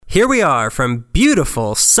Here we are from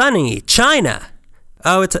beautiful, sunny China.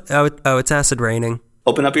 It's acid raining.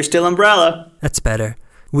 Open up your steel umbrella. That's better.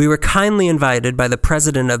 We were kindly invited by the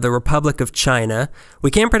President of the Republic of China.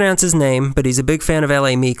 We can't pronounce his name, but he's a big fan of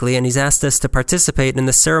L.A. Meekly, and he's asked us to participate in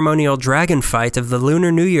the ceremonial dragon fight of the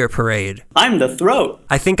Lunar New Year parade. I'm the throat.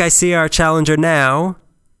 I think I see our challenger now.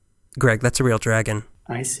 Greg, that's a real dragon.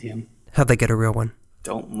 I see him. How'd they get a real one?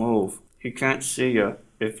 Don't move. He can't see you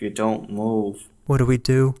if you don't move. What do we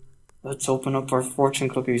do? Let's open up our fortune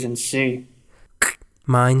cookies and see.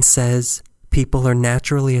 Mine says people are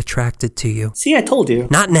naturally attracted to you. See, I told you.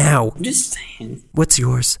 Not now. I'm just saying. What's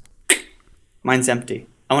yours? Mine's empty.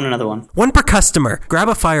 I want another one. One per customer. Grab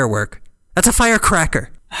a firework. That's a firecracker.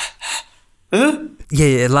 Huh?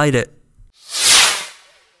 Yeah, light it.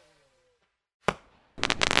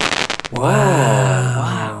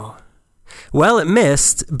 Wow. Well, it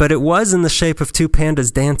missed, but it was in the shape of two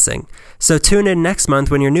pandas dancing. So tune in next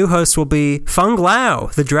month when your new host will be Feng Lao,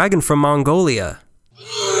 the dragon from Mongolia.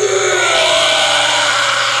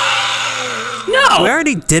 No! We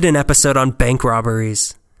already did an episode on bank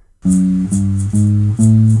robberies.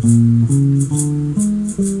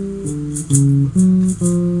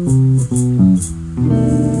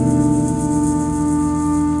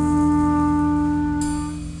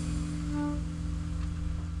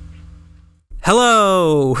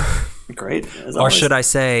 Hello! Great. Or should I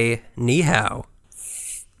say, ni hao?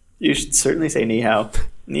 You should certainly say ni hao.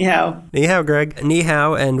 Ni hao. Ni hao, Greg. Ni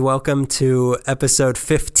hao, and welcome to episode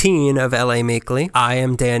 15 of L.A. Meekly. I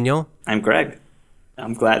am Daniel. I'm Greg.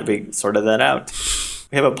 I'm glad we sorted that out.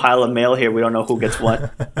 We have a pile of mail here. We don't know who gets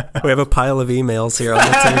what. We have a pile of emails here on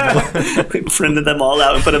the table. We printed them all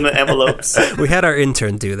out and put them in envelopes. We had our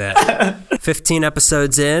intern do that. 15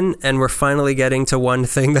 episodes in, and we're finally getting to one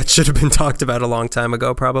thing that should have been talked about a long time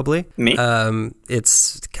ago, probably. Me?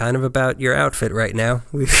 It's kind of about your outfit right now.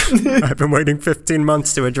 I've been waiting 15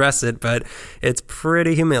 months to address it, but it's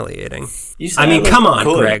pretty humiliating. Come on,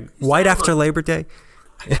 cool. Greg. White after Labor Day?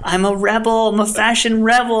 I'm a rebel. I'm a fashion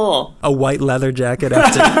rebel. A white leather jacket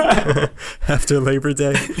after Labor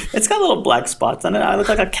Day. It's got little black spots on it. I look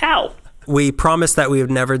like a cow. We promised that we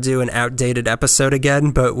would never do an outdated episode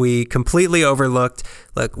again, but we completely overlooked.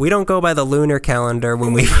 Look, we don't go by the lunar calendar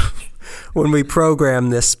when we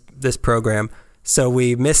program this program. So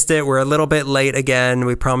we missed it. We're a little bit late again.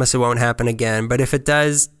 We promise it won't happen again. But if it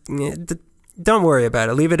does, don't worry about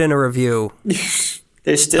it. Leave it in a review.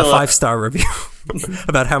 There's still a 5-star review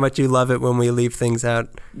about how much you love it when we leave things out.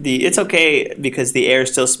 It's okay because the air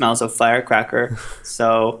still smells of firecracker.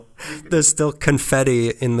 So there's still confetti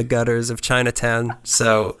in the gutters of Chinatown.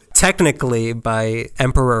 So technically, by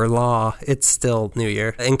emperor law, it's still New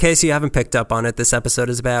Year. In case you haven't picked up on it, this episode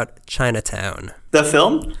is about Chinatown. The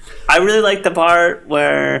film? I really like the part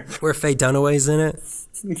where Faye Dunaway's in it.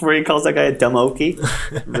 Where he calls that guy a dumb okie.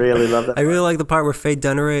 Really love that. I really like the part where Faye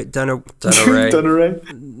Dunaway.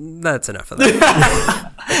 That's enough of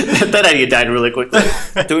that. That idea died really quickly.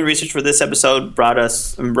 Doing research for this episode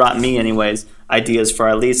brought me anyways, ideas for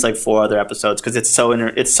at least like 4 other episodes because it's so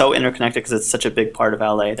interconnected because it's such a big part of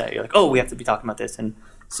LA that you're like, oh, we have to be talking about this. And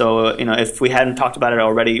so, if we hadn't talked about it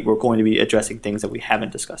already, we're going to be addressing things that we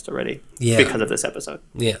haven't discussed already because of this episode.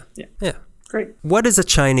 Yeah. Great. What is a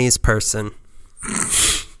Chinese person?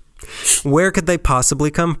 Where could they possibly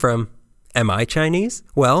come from? Am I Chinese?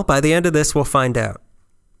 Well, by the end of this, we'll find out.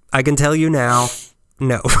 I can tell you now,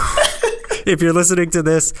 no. If you're listening to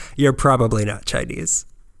this, you're probably not Chinese.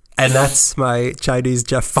 And that's my Chinese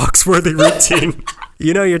Jeff Foxworthy routine.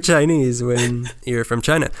 You know you're Chinese when you're from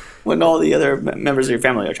China. When all the other members of your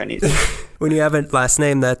family are Chinese. When you have a last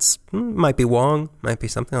name that's, might be Wong, might be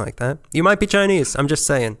something like that. You might be Chinese, I'm just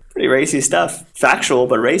saying. Pretty racy stuff. Factual,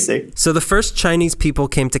 but racy. So the first Chinese people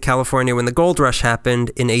came to California when the gold rush happened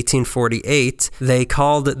in 1848. They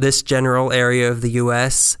called this general area of the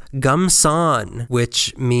U.S. Gumsan,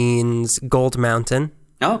 which means Gold Mountain.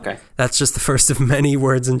 Oh, okay. That's just the first of many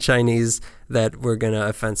words in Chinese that we're going to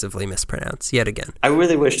offensively mispronounce yet again. I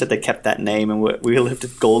really wish that they kept that name and we lived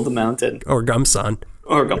at Gold Mountain. Or Gumsan.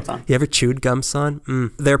 Or Gumsan. You ever chewed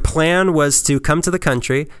Gumsan? Their plan was to come to the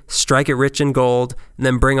country, strike it rich in gold, and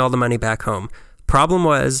then bring all the money back home. Problem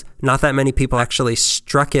was, not that many people actually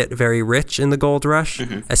struck it very rich in the gold rush,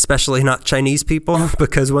 especially not Chinese people,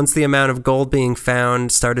 because once the amount of gold being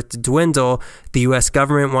found started to dwindle, the U.S.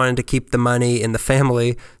 government wanted to keep the money in the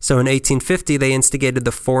family. So in 1850, they instigated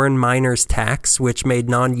the foreign miners tax, which made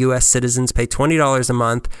non-U.S. citizens pay $20 a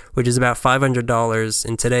month, which is about $500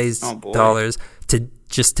 in today's dollars,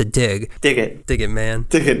 to dig. Dig it. Dig it, man.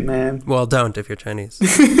 Dig it, man. Well, don't if you're Chinese.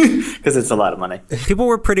 Because it's a lot of money. People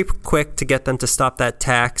were pretty quick to get them to stop that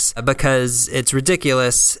tax because it's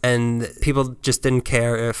ridiculous, and people just didn't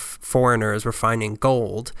care if foreigners were finding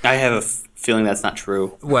gold. I have a feeling that's not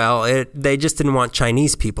true. Well, they just didn't want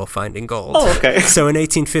Chinese people finding gold. Oh, okay. So in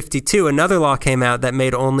 1852, another law came out that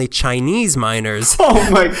made only Chinese miners Oh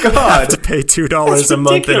my God. have to pay $2 a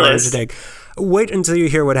month in order to dig. Wait until you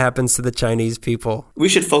hear what happens to the Chinese people. We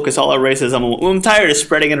should focus all our racism. I'm tired of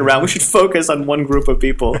spreading it around. We should focus on one group of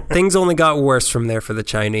people. Things only got worse from there for the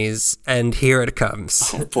Chinese, and here it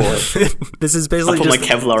comes. Oh boy. This is basically I'll put my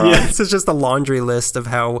Kevlar on. Yeah, this is just a laundry list of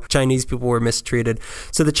how Chinese people were mistreated.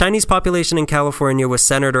 So the Chinese population in California was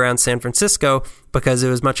centered around San Francisco because it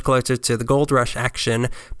was much closer to the gold rush action,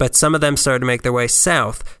 but some of them started to make their way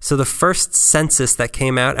south. So the first census that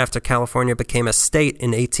came out after California became a state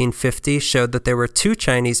in 1850 showed that there were 2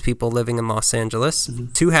 Chinese people living in Los Angeles,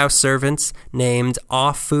 2 house servants named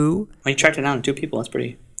Ah Fu. When you tracked it down, 2 people, that's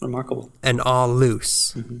pretty remarkable. And Ah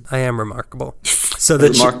Loose. I am remarkable. So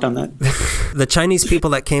Remarked on that. The Chinese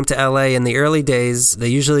people that came to LA in the early days, they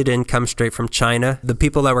usually didn't come straight from China. The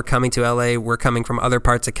people that were coming to LA were coming from other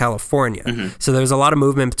parts of California. So there was a lot of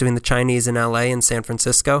movement between the Chinese in LA and San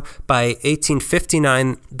Francisco. By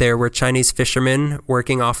 1859, there were Chinese fishermen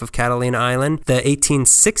working off of Catalina Island. The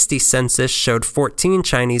 1860 census showed 14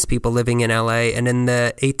 Chinese people living in LA, and in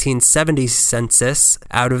the 1870 census,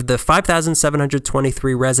 out of the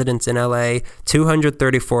 5,723 residents in LA,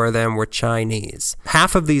 234 of them were Chinese.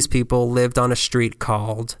 Half of these people lived on a street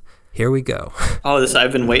called, here we go. Oh,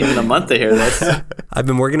 I've been waiting a month to hear this. I've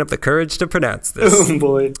been working up the courage to pronounce this. Oh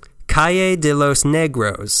boy. Calle de los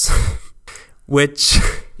Negros, which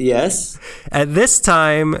Yes. at this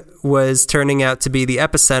time was turning out to be the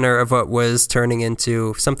epicenter of what was turning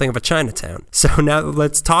into something of a Chinatown. So now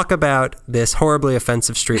let's talk about this horribly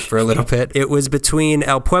offensive street for a little bit. It was between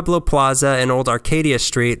El Pueblo Plaza and Old Arcadia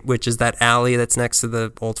Street, which is that alley that's next to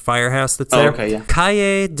the old firehouse that's there. Okay, yeah.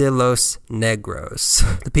 Calle de los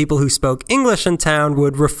Negros. The people who spoke English in town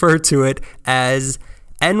would refer to it as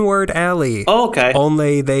N-word Alley. Oh, okay.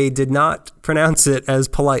 Only they did not pronounce it as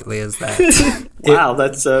politely as that. Wow,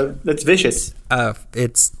 that's vicious.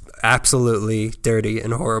 It's absolutely dirty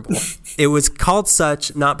and horrible. It was called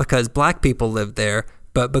such not because black people lived there,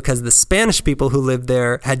 but because the Spanish people who lived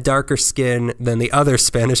there had darker skin than the other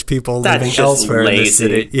Spanish people living elsewhere in the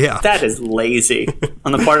city. Yeah. That is lazy.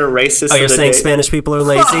 On the part of racists. Oh, you're saying Spanish people are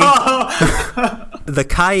lazy? The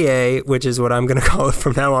calle, which is what I'm going to call it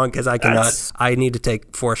from now on because I need to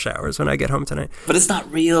take 4 showers when I get home tonight. But it's not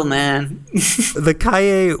real, man. The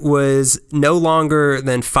calle was no longer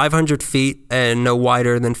than 500 feet and no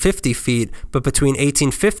wider than 50 feet, but between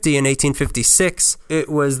 1850 and 1856, it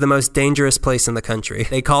was the most dangerous place in the country.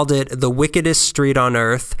 They called it the wickedest street on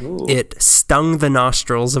earth. Ooh. It stung the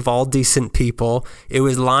nostrils of all decent people. It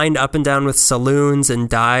was lined up and down with saloons and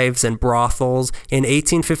dives and brothels. In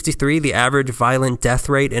 1853, the average violent death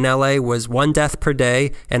rate in LA was 1 death per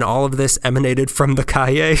day, and all of this emanated from the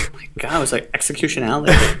calle. Oh my God, it was like Execution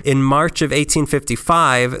Alley. In March of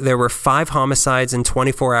 1855, there were 5 homicides in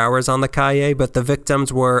 24 hours on the calle, but the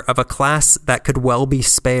victims were of a class that could well be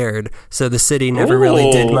spared, so the city never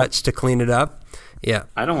really did much to clean it up. Yeah.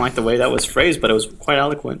 I don't like the way that was phrased, but it was quite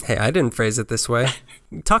eloquent. Hey, I didn't phrase it this way.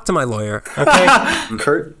 Talk to my lawyer, okay?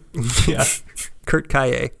 Kurt? Yeah. Kurt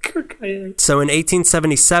Calle. Kurt Calle. So in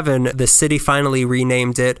 1877, the city finally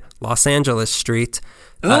renamed it Los Angeles Street.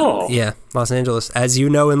 Yeah, Los Angeles, as you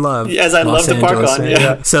know and love. As I love to park on,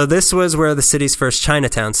 yeah. So this was where the city's first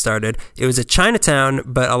Chinatown started. It was a Chinatown,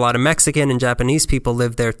 but a lot of Mexican and Japanese people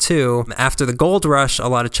lived there too. After the gold rush, a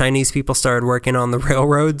lot of Chinese people started working on the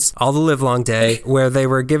railroads all the livelong day, where they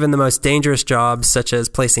were given the most dangerous jobs, such as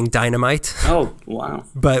placing dynamite. Oh, wow.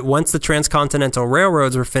 But once the transcontinental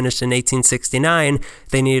railroads were finished in 1869,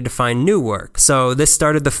 they needed to find new work. So this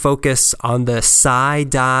started the focus on the Sai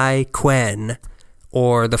Dai Quen,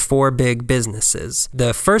 or the 4 big businesses.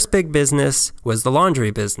 The first big business was the laundry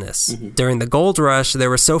business. During the gold rush, there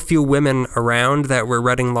were so few women around that were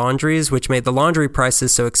running laundries, which made the laundry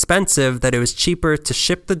prices so expensive that it was cheaper to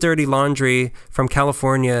ship the dirty laundry from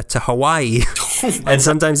California to Hawaii and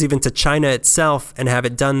sometimes even to China itself and have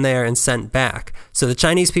it done there and sent back. So the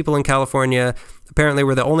Chinese people in California apparently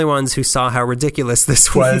were the only ones who saw how ridiculous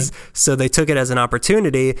this was. So they took it as an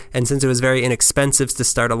opportunity. And since it was very inexpensive to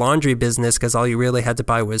start a laundry business, because all you really had to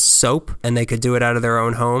buy was soap and they could do it out of their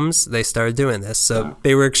own homes, they started doing this. So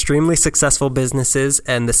they were extremely successful businesses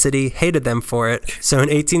and the city hated them for it. So in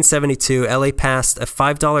 1872, LA passed a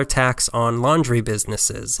 $5 tax on laundry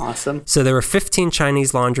businesses. Awesome. So there were 15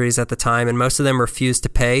 Chinese laundries at the time and most of them refused to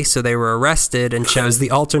pay. So they were arrested and chose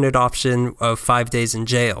the alternate option of 5 days in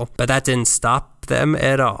jail. But that didn't stop them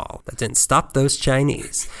at all. That didn't stop those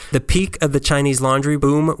Chinese. The peak of the Chinese laundry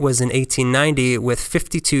boom was in 1890 with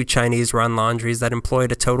 52 Chinese-run laundries that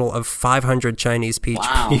employed a total of 500 Chinese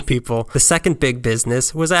people. The second big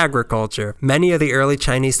business was agriculture. Many of the early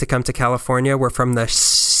Chinese to come to California were from the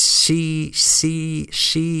Xiyup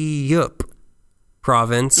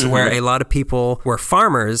province, where a lot of people were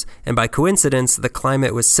farmers, and by coincidence, the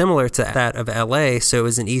climate was similar to that of LA, so it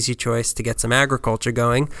was an easy choice to get some agriculture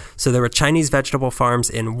going. So there were Chinese vegetable farms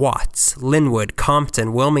in Watts, Linwood,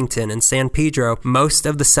 Compton, Wilmington, and San Pedro. Most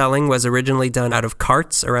of the selling was originally done out of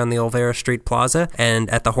carts around the Olvera Street Plaza and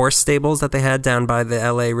at the horse stables that they had down by the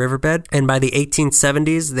LA riverbed. And by the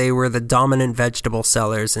 1870s, they were the dominant vegetable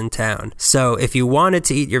sellers in town. So if you wanted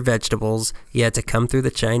to eat your vegetables, you had to come through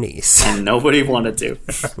the Chinese. And nobody wanted to.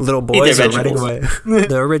 Little boys are running away.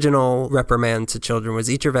 The original reprimand to children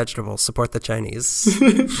was eat your vegetables, support the Chinese.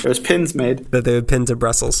 There was pins made. That they would pin to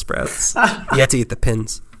Brussels sprouts. You had to eat the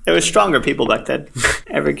pins. There were stronger people back then.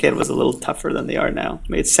 Every kid was a little tougher than they are now.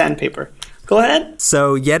 Made sandpaper. Go ahead.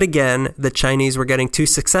 So yet again, the Chinese were getting too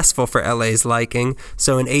successful for LA's liking.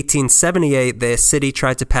 So in 1878, the city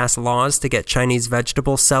tried to pass laws to get Chinese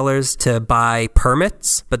vegetable sellers to buy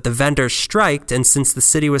permits, but the vendors striked, and since the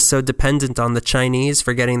city was so dependent on the Chinese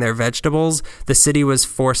for getting their vegetables, the city was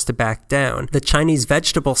forced to back down. The Chinese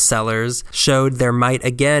vegetable sellers showed their might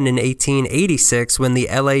again in 1886 when the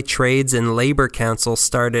LA Trades and Labor Council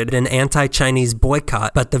started an anti-Chinese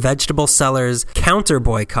boycott, but the vegetable sellers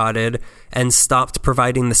counter-boycotted and stopped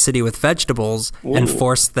providing the city with vegetables and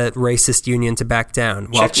forced that racist union to back down.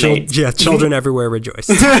 While children everywhere rejoiced.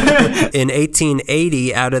 In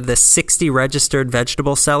 1880, out of the 60 registered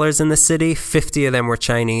vegetable sellers in the city, 50 of them were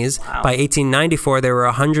Chinese. Wow. By 1894, there were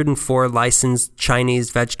 104 licensed Chinese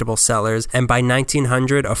vegetable sellers, and by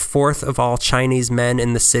 1900, a fourth of all Chinese men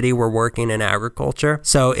in the city were working in agriculture.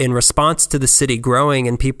 So in response to the city growing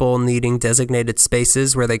and people needing designated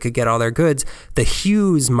spaces where they could get all their goods, the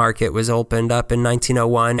Hughes Market was opened up in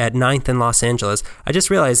 1901 at 9th in Los Angeles. I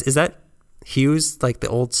just realized, is that Hughes, like the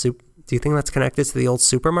old soup? Do you think that's connected to the old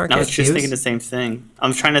supermarket? I was just thinking the same thing.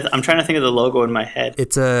 I'm trying to think of the logo in my head.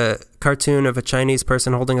 It's a cartoon of a Chinese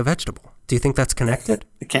person holding a vegetable. Do you think that's connected?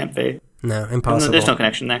 It can't be. No, impossible. There's no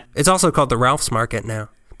connection there. It's also called the Ralph's Market now.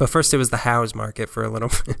 But first it was the Howe's Market for a little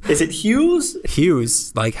bit. Is it Hughes?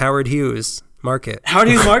 Hughes, like Howard Hughes Market. Howard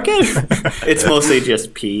Hughes Market? It's mostly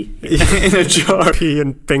just pee in a jar. Pee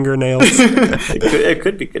and fingernails. It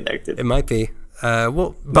could be connected. It might be.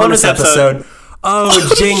 Well, bonus episode.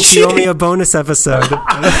 Oh, Jinx, you owe me a bonus episode.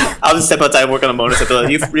 I'll just step outside and work on a bonus episode.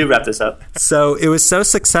 You wrap this up. So it was so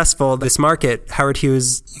successful, this market, Howard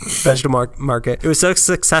Hughes Vegetable Market, it was so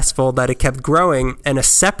successful that it kept growing, and a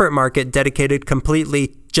separate market dedicated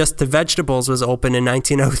completely just to vegetables was opened in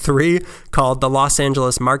 1903 called the Los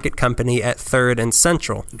Angeles Market Company at 3rd and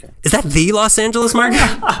Central. Okay. Is that the Los Angeles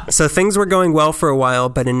Market? So things were going well for a while,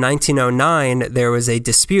 but in 1909, there was a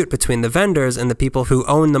dispute between the vendors and the people who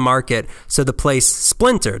owned the market. So the place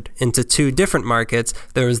splintered into two different markets.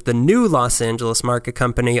 There was the new Los Angeles Market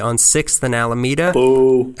Company on 6th and Alameda.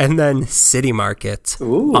 Ooh. And then City Market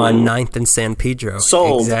on 9th and San Pedro.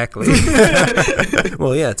 Sold. Exactly.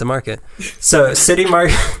 Well, yeah, it's a market. So City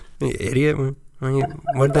Market... You idiot.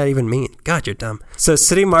 What did that even mean? God, you're dumb. So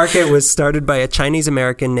City Market was started by a Chinese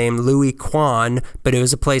American named Louis Kwan, but it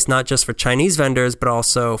was a place not just for Chinese vendors, but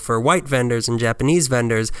also for white vendors and Japanese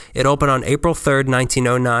vendors. It opened on April 3rd,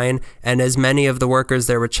 1909, and as many of the workers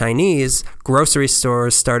there were Chinese, grocery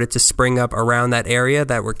stores started to spring up around that area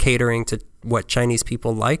that were catering to what Chinese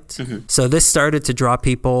people liked. Mm-hmm. So this started to draw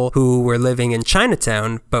people who were living in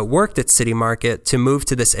Chinatown but worked at City Market to move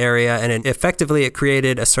to this area, and it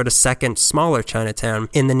created a sort of second, smaller Chinatown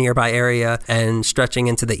in the nearby area and stretching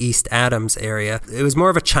into the East Adams area. It was more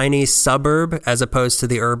of a Chinese suburb as opposed to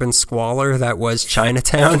the urban squalor that was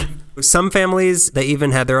Chinatown. Some families, they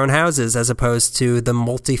even had their own houses as opposed to the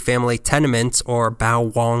multi-family tenements or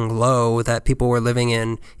Bao Wang Lo that people were living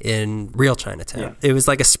in real Chinatown. Yeah. It was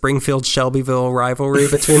like a Springfield-Shelbyville rivalry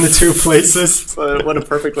between the two places. What a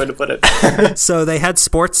perfect way to put it. So they had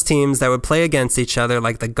sports teams that would play against each other,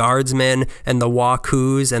 like the Guardsmen and the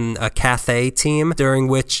Wakus and a Cathay team, during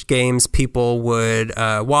which games people would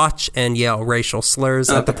watch and yell racial slurs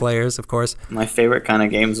at the players, of course. My favorite kind of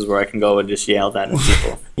games is where I can go and just yell that at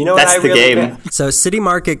people. You know That's what the game. So City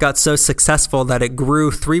Market got so successful that it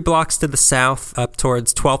grew 3 blocks to the south up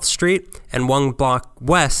towards 12th Street and 1 block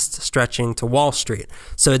west stretching to Wall Street.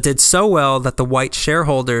 So it did so well that the white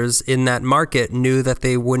shareholders in that market knew that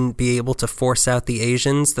they wouldn't be able to force out the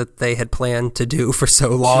Asians that they had planned to do for so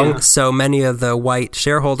long. Yeah. So many of the white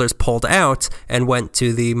shareholders pulled out and went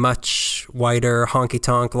to the much whiter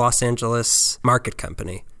honky-tonk Los Angeles market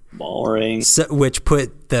company. Boring. So, which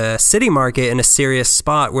put the City Market in a serious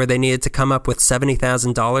spot where they needed to come up with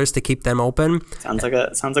 $70,000 to keep them open. Sounds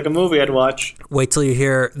like a movie I'd watch. Wait till you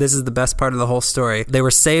hear, this is the best part of the whole story. They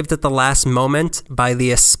were saved at the last moment by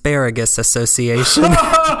the Asparagus Association.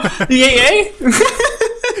 The AA?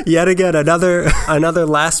 Yet again, another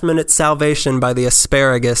last-minute salvation by the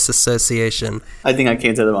Asparagus Association. I think I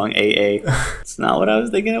came to the wrong AA. It's not what I was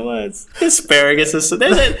thinking it was. Asparagus.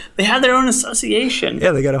 They had their own association.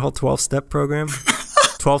 Yeah, they got a whole 12-step program.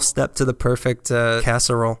 12-step to the perfect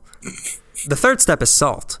casserole. The third step is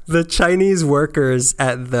salt. The Chinese workers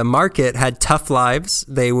at the market had tough lives.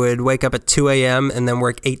 They would wake up at 2 a.m. and then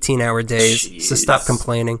work 18-hour days. Jeez. So stop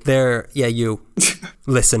complaining. You,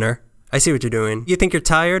 listener. I see what you're doing. You think you're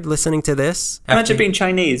tired listening to this? Imagine being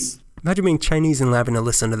Chinese. Imagine being Chinese and having to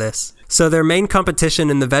listen to this. So their main competition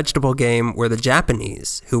in the vegetable game were the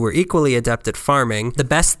Japanese, who were equally adept at farming. The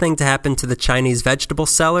best thing to happen to the Chinese vegetable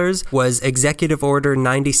sellers was Executive Order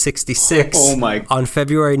 9066 on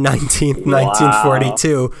February 19th,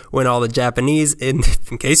 1942, when all the Japanese, in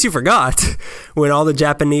case you forgot, when all the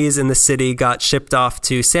Japanese in the city got shipped off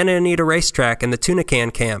to Santa Anita Racetrack and the Tuna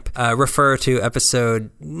Can Camp. Refer to episode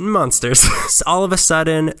Monsters. So all of a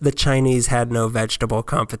sudden, the Chinese had no vegetable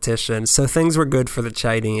competition, so things were good for the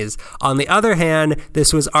Chinese. On the other hand,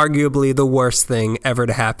 this was arguably the worst thing ever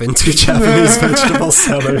to happen to Japanese vegetable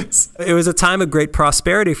sellers. It was a time of great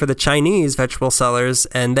prosperity for the Chinese vegetable sellers,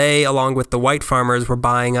 and they, along with the white farmers, were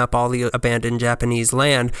buying up all the abandoned Japanese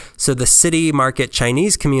land. So the City Market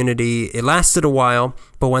Chinese community, it lasted a while,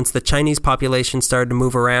 but once the Chinese population started to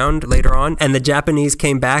move around later on, and the Japanese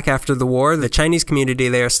came back after the war, the Chinese community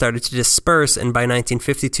there started to disperse, and by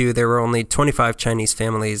 1952, there were only 25 Chinese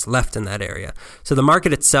families left in that area. So the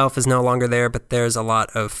market itself is no longer there, but there's a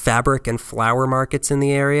lot of fabric and flower markets in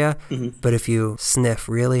the area. Mm-hmm. But if you sniff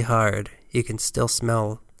really hard, you can still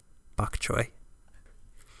smell bok choy.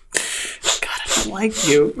 God, I don't like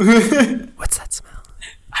you. What's that smell?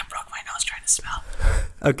 I broke my nose trying to smell.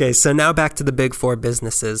 Okay, so now back to the big four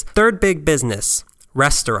businesses. Third big business,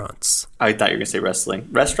 restaurants. I thought you were going to say wrestling.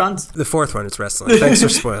 Restaurants? The fourth one is wrestling. Thanks for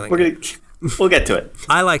spoiling We'll get to it.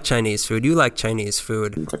 I like Chinese food. You like Chinese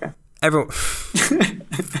food. It's okay. Everyone.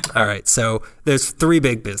 All right, so there's 3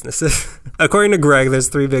 big businesses. According to Greg, there's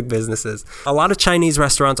 3 big businesses. A lot of Chinese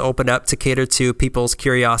restaurants opened up to cater to people's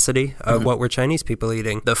curiosity of what were Chinese people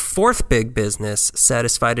eating. The 4th big business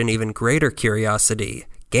satisfied an even greater curiosity,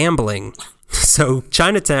 gambling. So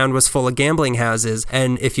Chinatown was full of gambling houses,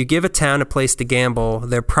 and if you give a town a place to gamble,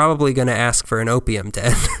 they're probably going to ask for an opium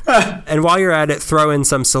den. And while you're at it, throw in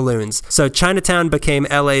some saloons. So Chinatown became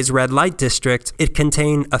LA's red light district. It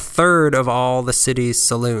contained a third of all the city's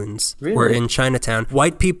saloons were in Chinatown.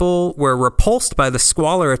 White people were repulsed by the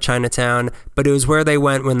squalor of Chinatown, but it was where they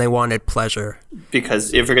went when they wanted pleasure.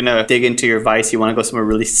 Because if you're going to dig into your vice, you want to go somewhere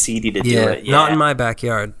really seedy to do it. Yeah, not in my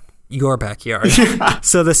backyard. Your backyard.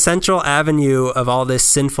 So the central avenue of all this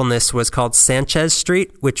sinfulness was called Sanchez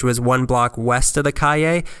Street, which was 1 block west of the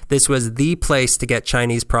Calle. This was the place to get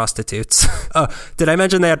Chinese prostitutes. Oh, did I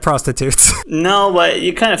mention they had prostitutes? No, but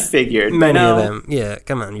you kind of figured. Many of them. Yeah,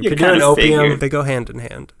 come on. You could opium. They go hand in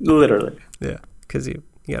hand. Literally. Yeah, because you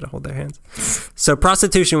got to hold their hands. So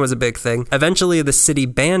prostitution was a big thing. Eventually, the city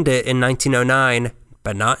banned it in 1909.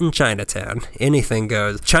 But not in Chinatown. Anything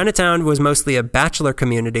goes. Chinatown was mostly a bachelor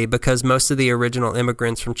community because most of the original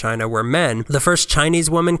immigrants from China were men. The first Chinese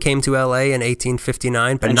woman came to LA in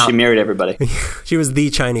 1859, but she married everybody. She was the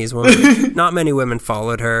Chinese woman. Not many women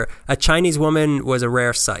followed her. A Chinese woman was a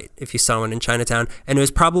rare sight if you saw one in Chinatown, and it was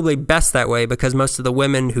probably best that way because most of the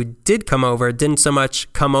women who did come over didn't so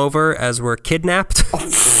much come over as were kidnapped.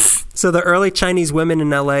 So the early Chinese women in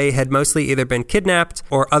LA had mostly either been kidnapped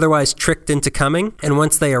or otherwise tricked into coming. And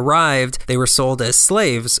once they arrived, they were sold as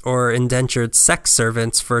slaves or indentured sex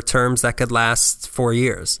servants for terms that could last 4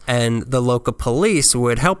 years. And the local police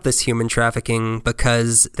would help this human trafficking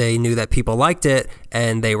because they knew that people liked it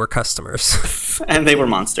and they were customers. And they were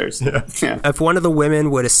monsters. Yeah. If one of the women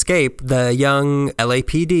would escape, the young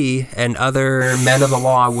LAPD and other men of the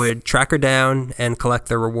law would track her down and collect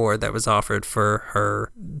the reward that was offered for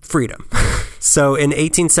her freedom. So in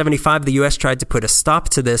 1875, the U.S. tried to put a stop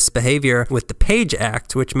to this behavior with the Page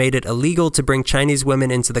Act, which made it illegal to bring Chinese women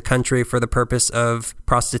into the country for the purpose of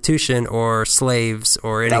prostitution or slaves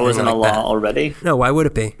or anything like that. That wasn't a law already? No, why would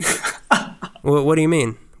it be? What do you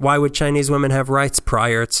mean? Why would Chinese women have rights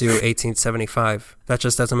prior to 1875? That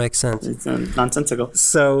just doesn't make sense. It's nonsensical.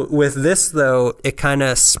 So with this, though, it kind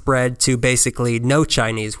of spread to basically no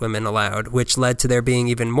Chinese women allowed, which led to there being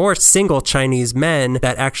even more single Chinese men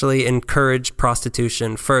that actually encouraged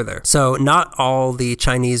prostitution further. So not all the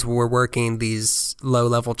Chinese were working these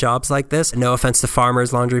low-level jobs like this. No offense to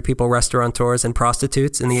farmers, laundry people, restaurateurs, and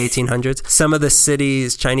prostitutes in the 1800s. Some of the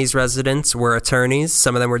city's Chinese residents were attorneys.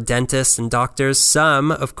 Some of them were dentists and doctors.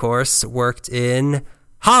 Some, of course, worked in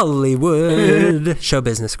Hollywood. Show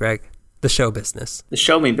business, Greg. The show business. The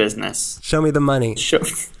show me business. Show me the money. God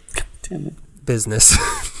damn it. Business.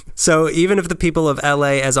 So even if the people of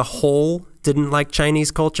LA as a whole didn't like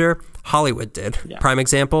Chinese culture, Hollywood did. Yeah. Prime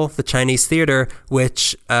example, the Chinese theater,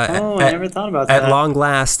 which I never thought about that. At long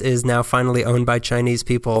last is now finally owned by Chinese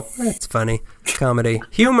people. It's funny. Comedy.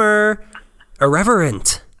 Humor.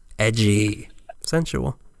 Irreverent. Edgy.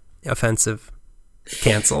 Sensual. Offensive.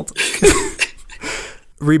 Canceled.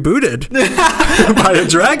 Rebooted by a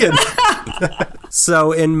dragon.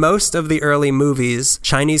 So in most of the early movies,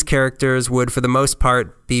 Chinese characters would, for the most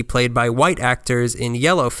part, be played by white actors in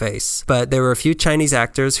yellowface. But there were a few Chinese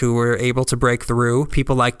actors who were able to break through.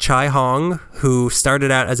 People like Chai Hong, who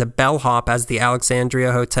started out as a bellhop as the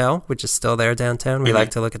Alexandria Hotel, which is still there downtown. We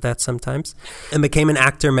like to look at that sometimes. And became an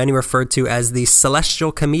actor many referred to as the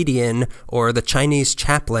celestial comedian or the Chinese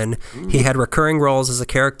chaplain. He had recurring roles as a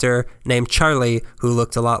character named Charlie, who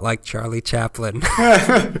looked a lot like Charlie Chaplin.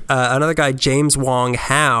 Another guy, James Wong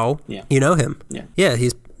Howe. Yeah. You know him? Yeah,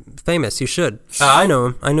 he's famous. You should. I know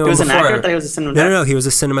him. I know him before. He was an actor? I thought he was a cinematographer. No, he was a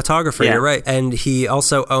cinematographer. Yeah. You're right. And he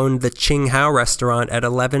also owned the Ching Hao restaurant at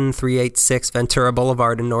 11386 Ventura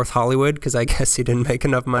Boulevard in North Hollywood, because I guess he didn't make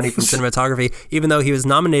enough money from cinematography, even though he was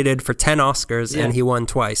nominated for 10 Oscars and he won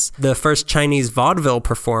twice. The first Chinese vaudeville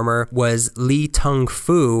performer was Li Tung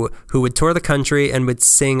Fu, who would tour the country and would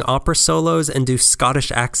sing opera solos and do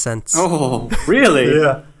Scottish accents. Oh, really?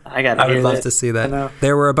 Yeah. I would love to see that.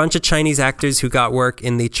 There were a bunch of Chinese actors who got work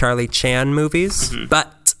in the Charlie Chan movies,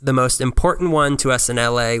 but the most important one to us in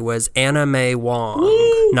LA was Anna May Wong.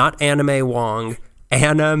 Woo! Not Anna May Wong.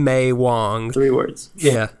 Anna May Wong. 3 words.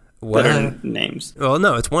 Yeah. What? Better names. Well,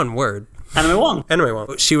 no, it's one word. Anna May Wong. Anna May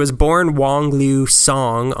Wong. She was born Wong Liu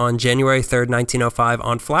Song on January 3rd, 1905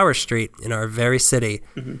 on Flower Street in our very city,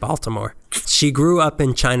 Baltimore. She grew up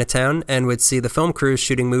in Chinatown and would see the film crews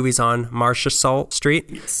shooting movies on Marshall Street,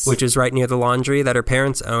 which is right near the laundry that her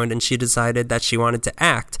parents owned, and she decided that she wanted to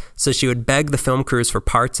act. So she would beg the film crews for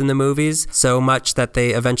parts in the movies, so much that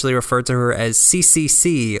they eventually referred to her as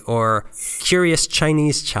CCC, or Curious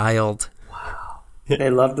Chinese Child. They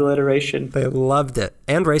loved alliteration. They loved it.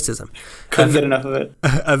 And racism. Couldn't get enough of it.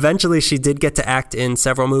 Eventually, she did get to act in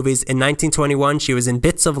several movies. In 1921, she was in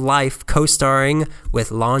Bits of Life, co-starring with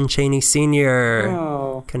Lon Chaney Sr.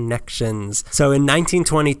 Oh. Connections. So in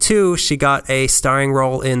 1922, she got a starring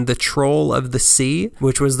role in The Troll of the Sea,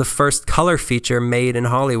 which was the first color feature made in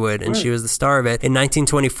Hollywood, and she was the star of it. In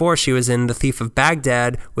 1924, she was in The Thief of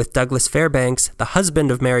Baghdad with Douglas Fairbanks, the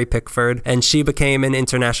husband of Mary Pickford, and she became an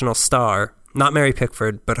international star. Not Mary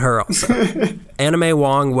Pickford, but her also. Anna May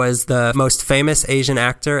Wong was the most famous Asian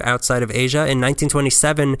actor outside of Asia. In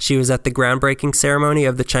 1927, she was at the groundbreaking ceremony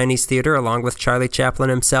of the Chinese theater along with Charlie Chaplin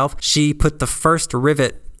himself. She put the first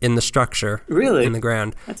rivet in the structure. Really? In the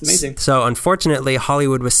ground. That's amazing. So unfortunately,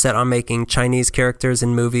 Hollywood was set on making Chinese characters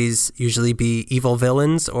in movies usually be evil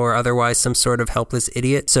villains or otherwise some sort of helpless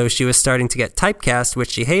idiot. So she was starting to get typecast, which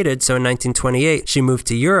she hated. So in 1928, she moved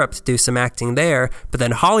to Europe to do some acting there. But then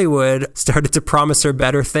Hollywood started to promise her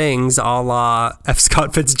better things, a la F.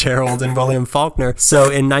 Scott Fitzgerald and William Faulkner. So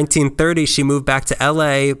in 1930, she moved back to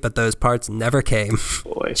LA, but those parts never came.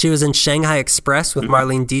 Boy. She was in Shanghai Express with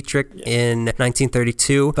Marlene Dietrich in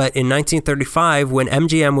 1932. but in 1935, when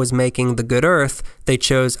MGM was making The Good Earth, they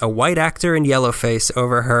chose a white actor in yellowface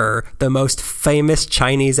over her, the most famous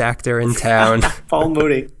Chinese actor in town. Paul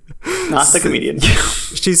Mooney. Not the comedian.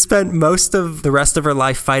 She spent most of the rest of her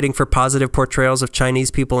life fighting for positive portrayals of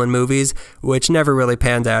Chinese people in movies, which never really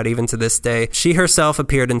panned out even to this day. She herself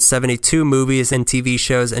appeared in 72 movies and TV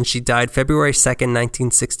shows, and she died February 2nd,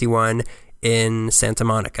 1961 in Santa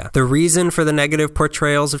Monica. The reason for the negative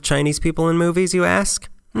portrayals of Chinese people in movies, you ask?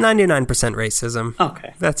 99% racism.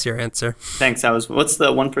 Okay. That's your answer. Thanks. What's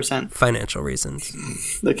the 1%? Financial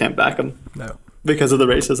reasons. They can't back them. No. Because of the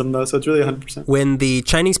racism, though, so it's really 100%. When the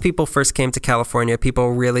Chinese people first came to California,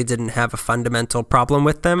 people really didn't have a fundamental problem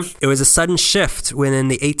with them. It was a sudden shift when in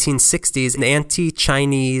the 1860s, an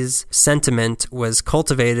anti-Chinese sentiment was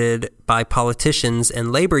cultivated by politicians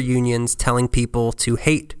and labor unions telling people to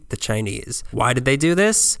hate the Chinese. Why did they do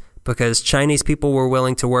this? Because Chinese people were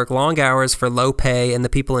willing to work long hours for low pay, and the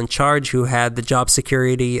people in charge who had the job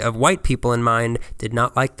security of white people in mind did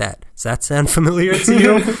not like that. Does that sound familiar to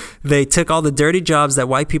you? They took all the dirty jobs that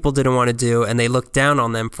white people didn't want to do, and they looked down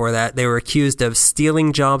on them for that. They were accused of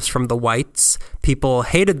stealing jobs from the whites. People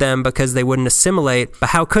hated them because they wouldn't assimilate, but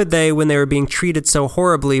how could they when they were being treated so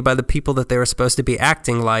horribly by the people that they were supposed to be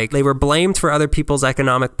acting like? They were blamed for other people's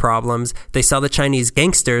economic problems. They saw the Chinese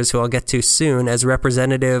gangsters, who I'll get to soon, as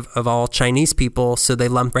representative of all Chinese people, so they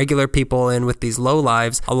lumped regular people in with these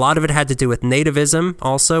lowlives. A lot of it had to do with nativism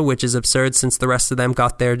also, which is absurd since the rest of them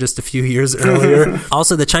got there just a few years earlier.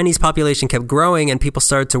 Also, the Chinese population kept growing, and people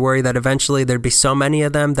started to worry that eventually there'd be so many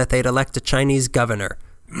of them that they'd elect a Chinese governor.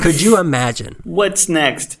 Could you imagine? What's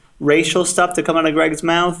next? Racial stuff to come out of Greg's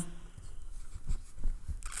mouth?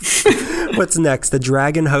 What's next? The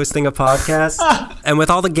dragon hosting a podcast? And with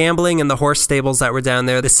all the gambling and the horse stables that were down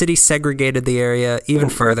there, the city segregated the area even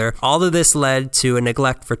further. All of this led to a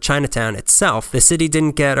neglect for Chinatown itself. The city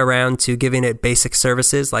didn't get around to giving it basic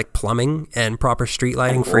services like plumbing and proper street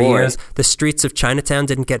lighting for years. The streets of Chinatown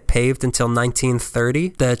didn't get paved until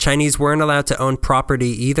 1930. The Chinese weren't allowed to own property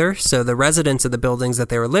either, so the residents of the buildings that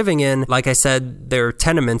they were living in, like I said, they're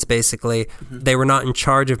tenements basically, they were not in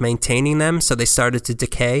charge of maintaining them, so they started to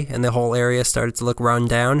decay and the whole area started to look run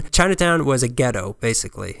down. Chinatown was a ghetto,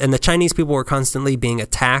 basically. And the Chinese people were constantly being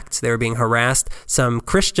attacked. They were being harassed. Some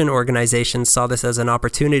Christian organizations saw this as an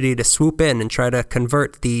opportunity to swoop in and try to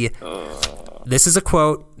convert the... This is a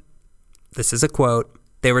quote.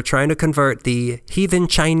 They were trying to convert the heathen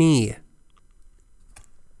Chinese.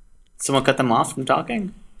 Someone cut them off from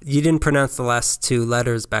talking? You didn't pronounce the last two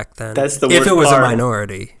letters back then. That's the worst part. If it was part. A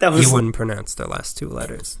minority, you wouldn't pronounce their last two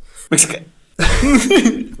letters. Okay.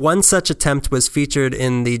 One such attempt was featured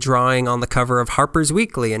in the drawing on the cover of Harper's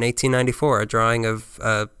Weekly in 1894, a drawing of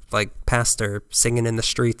pastor singing in the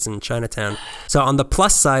streets in Chinatown. So on the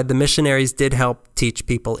plus side, the missionaries did help teach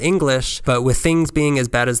people English, but with things being as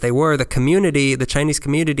bad as they were, the Chinese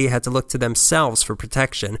community had to look to themselves for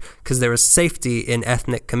protection because there was safety in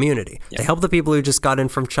ethnic community. Yeah. They helped the people who just got in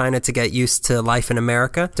from China to get used to life in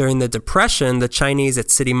America. During the Depression, the Chinese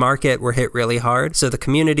at City Market were hit really hard, so the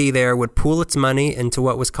community there would pool its money into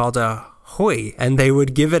what was called a hui, and they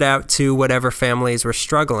would give it out to whatever families were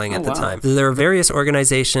struggling at the time. There were various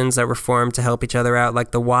organizations that were formed to help each other out,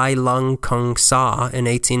 like the Wai Lung Kung Sa in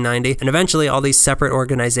 1890, and eventually all these separate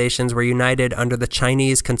organizations were united under the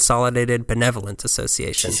Chinese Consolidated Benevolent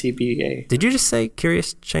Association. CCBA. Did you just say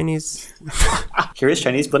Curious Chinese? Curious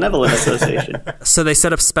Chinese Benevolent Association. So they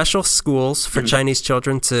set up special schools for Chinese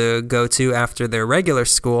children to go to after their regular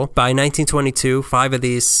school. By 1922, 5 of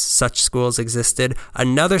these such schools existed.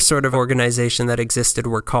 Another sort of organization that existed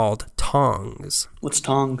were called Tongs. What's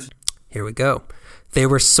Tongs? Here we go. They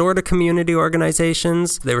were sort of community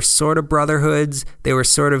organizations. They were sort of brotherhoods. They were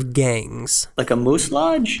sort of gangs. Like a moose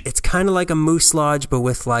lodge? It's kind of like a moose lodge, but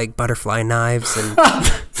with like butterfly knives. And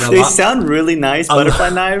they sound really nice.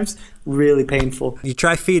 Butterfly knives, really painful. You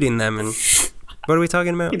try feeding them and... What are we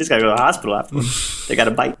talking about? You just gotta go to the hospital afterwards. They got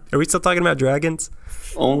a bite. Are we still talking about dragons?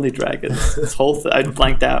 Only dragons. This whole thing, I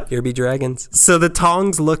blanked out. Here be dragons. So the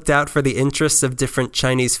Tongs looked out for the interests of different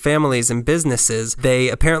Chinese families and businesses. They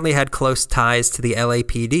apparently had close ties to the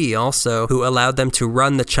LAPD also, who allowed them to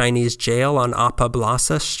run the Chinese jail on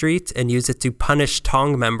Apablasa Street and use it to punish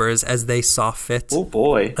Tong members as they saw fit. Oh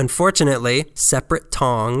boy. Unfortunately, separate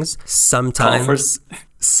Tongs sometimes...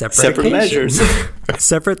 Separate measures.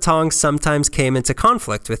 Separate tongs sometimes came into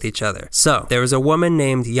conflict with each other. So, there was a woman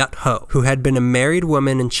named Yat Ho, who had been a married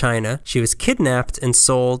woman in China. She was kidnapped and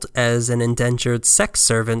sold as an indentured sex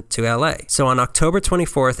servant to LA. So on October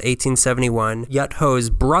 24th, 1871, Yat Ho's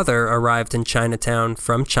brother arrived in Chinatown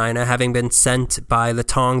from China, having been sent by the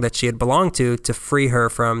tong that she had belonged to free her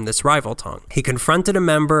from this rival tong. He confronted a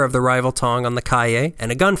member of the rival tong on the calle,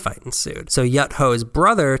 and a gunfight ensued. So Yat Ho's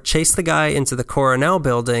brother chased the guy into the Coronel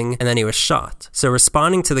building, and then he was shot. So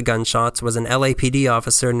responding to the gunshots was an LAPD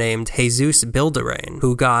officer named Jesus Bilderrain,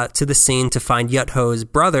 who got to the scene to find Yat Ho's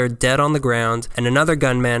brother dead on the ground and another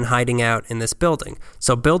gunman hiding out in this building.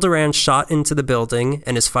 So Bilderrain shot into the building,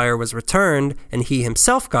 and his fire was returned, and he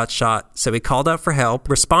himself got shot, so he called out for help.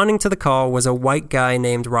 Responding to the call was a white guy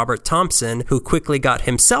named Robert Thompson, who quickly got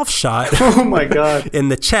himself shot Oh my God. in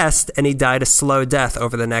the chest, and he died a slow death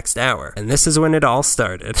over the next hour. And this is when it all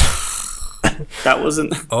started. That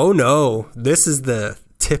wasn't... Oh no, this is the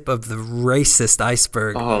tip of the racist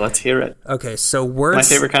iceberg. Oh, let's hear it. Okay, so words... My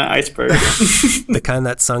favorite kind of iceberg. The kind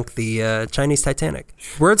that sunk the Chinese Titanic.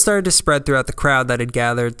 Word started to spread throughout the crowd that had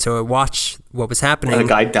gathered to watch what was happening. Let a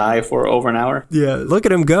guy die for over an hour. Yeah, look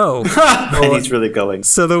at him go. And he's really going.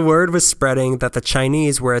 So the word was spreading that the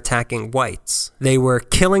Chinese were attacking whites. They were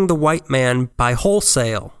killing the white man by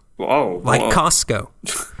wholesale. Whoa. Like Costco.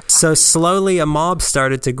 So slowly a mob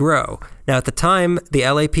started to grow. Now at the time, the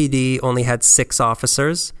LAPD only had 6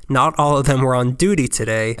 officers. Not all of them were on duty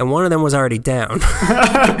today, and one of them was already down.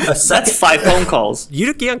 That's 5 phone calls.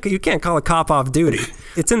 You can't call a cop off duty.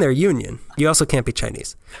 It's in their union. You also can't be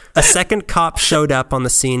Chinese. A second cop showed up on the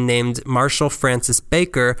scene named Marshal Francis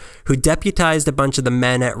Baker, who deputized a bunch of the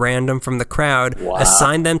men at random from the crowd,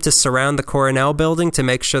 assigned them to surround the Coronel building to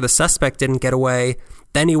make sure the suspect didn't get away.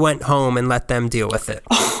 Then he went home and let them deal with it.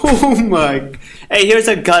 Oh my... Hey, here's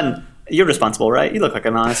a gun. You're responsible, right? You look like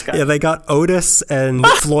an honest guy. Yeah, they got Otis and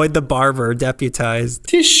Floyd the Barber deputized.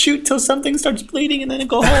 Just shoot till something starts bleeding and then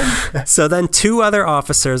go home. So then 2 other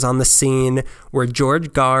officers on the scene were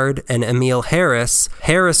George Gard and Emil Harris.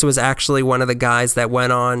 Harris was actually one of the guys that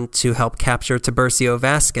went on to help capture Tiburcio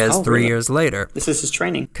Vasquez 3 years later. This is his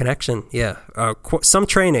training. Connection, yeah. Some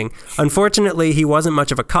training. Unfortunately, he wasn't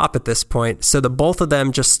much of a cop at this point, so the both of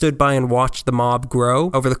them just stood by and watched the mob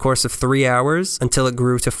grow over the course of 3 hours until it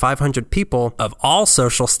grew to 500 people of all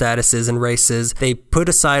social statuses and races. They put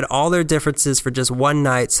aside all their differences for just one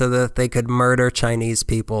night so that they could murder Chinese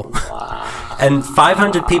people. Wow. And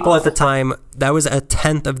 500 people at the time, that was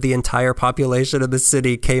 1/10 of the entire population of the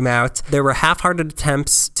city came out. There were half-hearted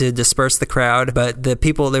attempts to disperse the crowd, but the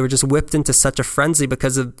people, they were just whipped into such a frenzy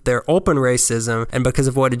because of their open racism and because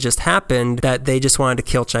of what had just happened that they just wanted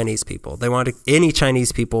to kill Chinese people. They wanted any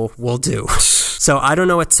Chinese people will do. So I don't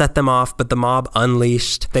know what set them off, but the mob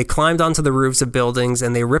unleashed. They climbed onto the roofs of buildings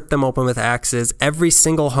and they ripped them open with axes. Every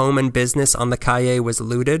single home and business on the calle was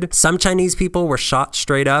looted. Some Chinese people were shot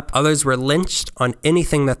straight up. Others were lynched on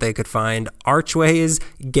anything that they could find. Archways,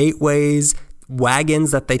 gateways, wagons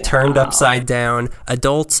that they turned upside down.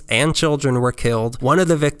 Adults and children were killed. One of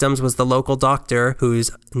the victims was the local doctor, whose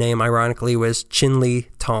name ironically was Chin Lee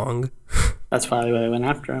Tong. That's probably why they went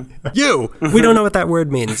after him. You! We don't know what that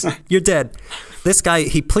word means. You're dead. This guy,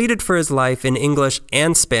 he pleaded for his life in English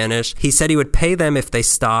and Spanish. He said he would pay them if they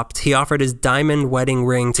stopped. He offered his diamond wedding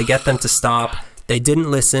ring to get them to stop. They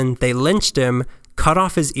didn't listen. They lynched him, cut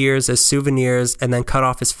off his ears as souvenirs, and then cut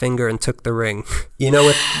off his finger and took the ring. You know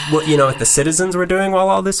what the citizens were doing while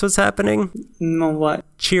all this was happening? No, what?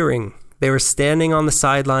 Cheering. They were standing on the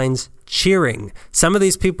sidelines cheering. Some of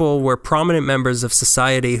these people were prominent members of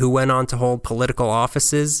society who went on to hold political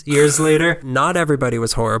offices years later. Not everybody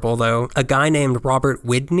was horrible, though. A guy named Robert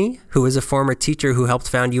Whitney, who was a former teacher who helped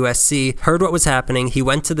found USC, heard what was happening. He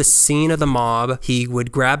went to the scene of the mob. He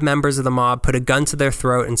would grab members of the mob, put a gun to their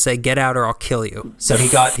throat, and say, "Get out or I'll kill you." So he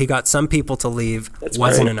got some people to leave. That's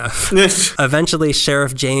Wasn't great. enough. Eventually,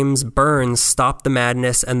 Sheriff James Burns stopped the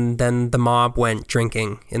madness, and then the mob went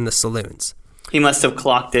drinking in the saloons. He must have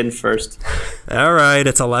clocked in first. All right,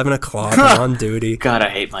 it's 11 o'clock. I'm on duty. God, I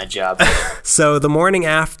hate my job. So the morning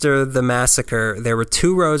after the massacre, there were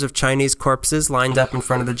 2 rows of Chinese corpses lined up in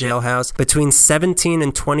front of the jailhouse. Between 17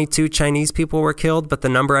 and 22 Chinese people were killed, but the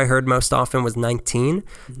number I heard most often was 19.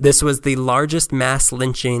 This was the largest mass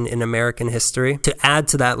lynching in American history. To add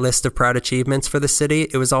to that list of proud achievements for the city,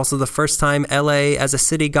 it was also the first time LA as a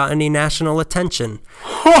city got any national attention.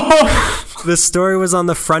 The story was on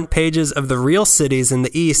the front pages of the real cities in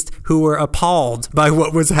the East who were appalled by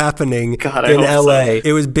what was happening in LA. So.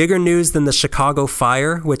 It was bigger news than the Chicago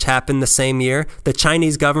fire, which happened the same year. The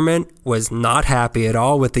Chinese government was not happy at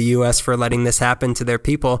all with the U.S. for letting this happen to their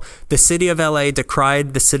people. The city of LA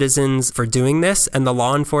decried the citizens for doing this and the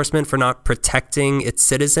law enforcement for not protecting its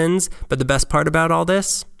citizens. But the best part about all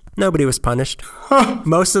this? Nobody was punished.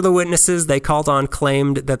 Most of the witnesses they called on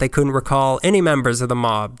claimed that they couldn't recall any members of the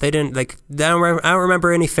mob. They didn't, I don't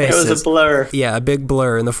remember any faces. It was a blur. Yeah, a big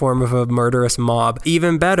blur in the form of a murderous mob.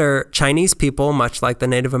 Even better, Chinese people, much like the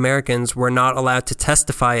Native Americans, were not allowed to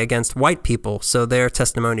testify against white people, so their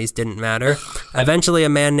testimonies didn't matter. Eventually, a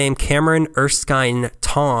man named Cameron Erskine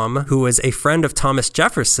Tom, who was a friend of Thomas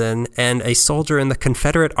Jefferson and a soldier in the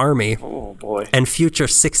Confederate Army, and future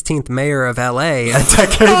 16th mayor of LA,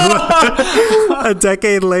 a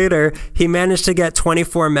decade later, he managed to get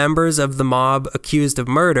 24 members of the mob accused of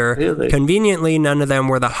murder. Really? Conveniently, none of them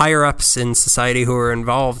were the higher-ups in society who were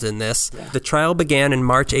involved in this. Yeah. The trial began in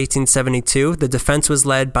March 1872. The defense was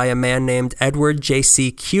led by a man named Edward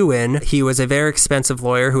J.C. Kewen. He was a very expensive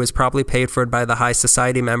lawyer who was probably paid for by the high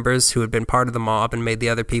society members who had been part of the mob and made the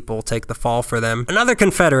other people take the fall for them. Another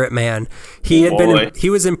Confederate man. He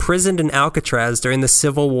was imprisoned in Alcatraz during the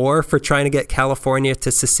Civil War for trying to get California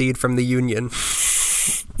to secede from the Union.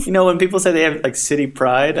 You know, when people say they have like city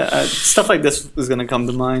pride, stuff like this is going to come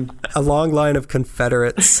to mind. A long line of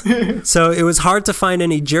Confederates. So it was hard to find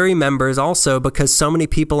any jury members also because so many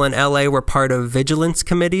people in LA were part of vigilance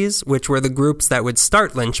committees, which were the groups that would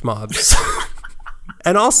start lynch mobs.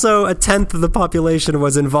 And also, a tenth of the population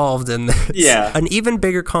was involved in this. Yeah. An even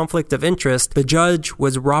bigger conflict of interest, the judge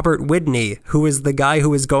was Robert Whitney, who was the guy who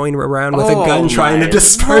was going around with a gun trying to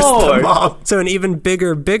disperse the mob. So an even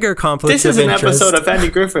bigger conflict of interest. This is an episode of Andy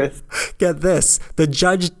Griffith. Get this. The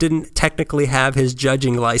judge didn't technically have his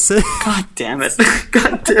judging license. God damn it.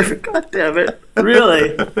 God damn it.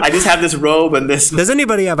 Really? I just have this robe and this... Does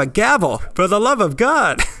anybody have a gavel? For the love of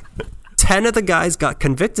God. 10 of the guys got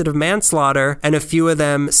convicted of manslaughter, and a few of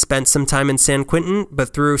them spent some time in San Quentin,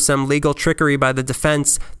 but through some legal trickery by the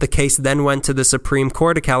defense, the case then went to the Supreme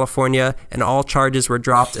Court of California, and all charges were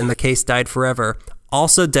dropped, and the case died forever.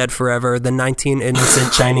 Also dead forever, the 19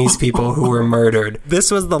 innocent Chinese people who were murdered. This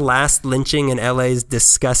was the last lynching in LA's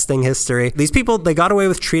disgusting history. These people, they got away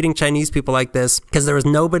with treating Chinese people like this because there was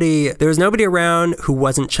nobody around who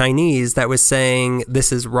wasn't Chinese that was saying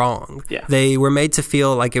this is wrong. Yeah. They were made to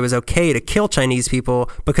feel like it was okay to kill Chinese people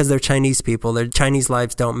because they're Chinese people. Their Chinese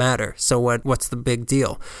lives don't matter. So what's the big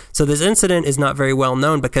deal? So this incident is not very well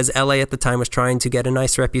known because LA at the time was trying to get a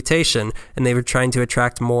nice reputation and they were trying to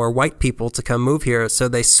attract more white people to come move here. So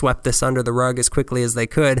they swept this under the rug as quickly as they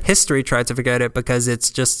could. History tried to forget it because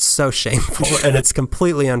it's just so shameful and it's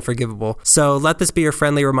completely unforgivable. So let this be your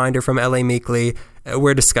friendly reminder from LA Meekly.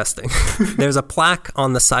 We're disgusting. There's a plaque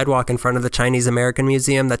on the sidewalk in front of the Chinese American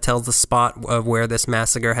Museum that tells the spot of where this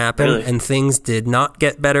massacre happened. Really? And things did not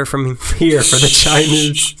get better from here for the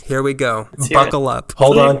Chinese. Here we go. Buckle up.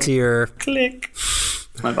 Hold on to your... Click.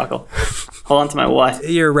 My buckle. Hold on to my what?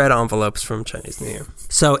 Your red envelopes from Chinese New Year.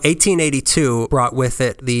 So 1882 brought with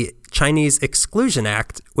it the Chinese Exclusion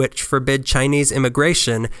Act, which forbid Chinese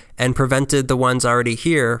immigration and prevented the ones already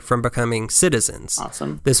here from becoming citizens.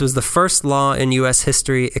 Awesome. This was the first law in U.S.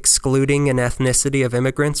 history excluding an ethnicity of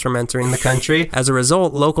immigrants from entering the country. As a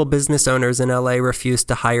result, local business owners in L.A. refused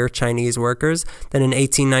to hire Chinese workers. Then in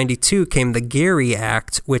 1892 came the Geary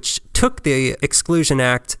Act, which took the Exclusion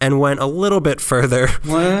Act and went a little bit further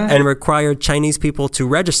and required Chinese people to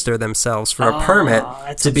register themselves for a permit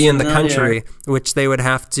to be in the country, which they would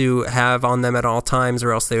have to have on them at all times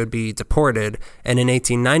or else they would be deported. And in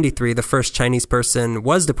 1893, the first Chinese person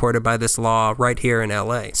was deported by this law right here in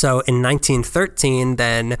LA. So in 1913,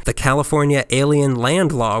 then, the California Alien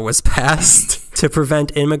Land Law was passed to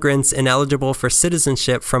prevent immigrants ineligible for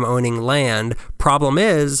citizenship from owning land. Problem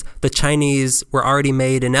is, the Chinese were already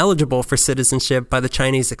made ineligible for citizenship by the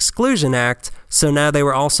Chinese Exclusion Act, so now they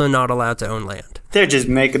were also not allowed to own land. They're just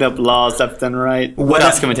making up laws left and right. What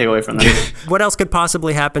else can we take away from them? What else could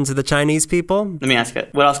possibly happen to the Chinese people? Let me ask it.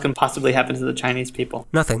 What else can possibly happen to the Chinese people?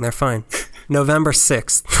 Nothing. They're fine. November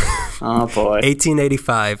 6th. Oh, boy.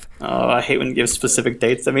 1885. Oh, I hate when you give specific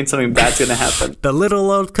dates. That means something bad's going to happen. The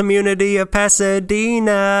little old community of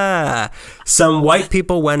Pasadena. Some white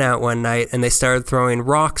people went out one night and they started throwing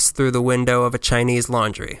rocks through the window of a Chinese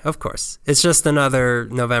laundry. Of course. It's just another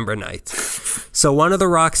November night. So one of the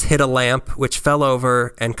rocks hit a lamp, which fell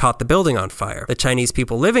over and caught the building on fire. The Chinese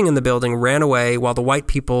people living in the building ran away while the white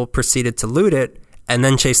people proceeded to loot it. and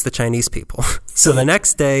then chased the Chinese people. So the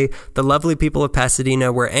next day, the lovely people of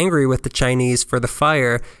Pasadena were angry with the Chinese for the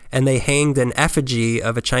fire, and they hanged an effigy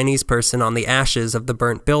of a Chinese person on the ashes of the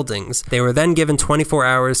burnt buildings. They were then given 24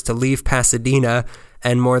 hours to leave Pasadena,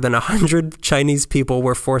 and more than 100 Chinese people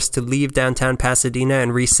were forced to leave downtown Pasadena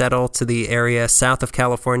and resettle to the area south of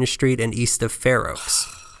California Street and east of Fair Oaks.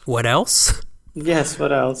 What else? Yes,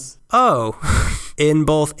 what else? Oh, in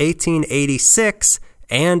both 1886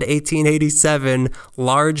 and 1887,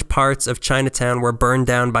 large parts of Chinatown were burned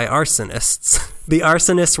down by arsonists. The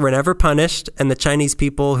arsonists were never punished, and the Chinese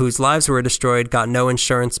people whose lives were destroyed got no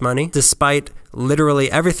insurance money. Despite literally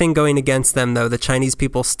everything going against them, though, the Chinese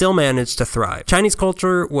people still managed to thrive. Chinese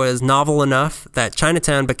culture was novel enough that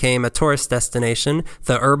Chinatown became a tourist destination.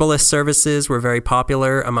 The herbalist services were very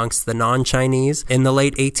popular amongst the non-Chinese. In the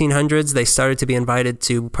late 1800s, they started to be invited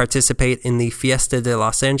to participate in the Fiesta de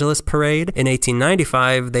Los Angeles parade. In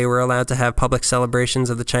 1895, they were allowed to have public celebrations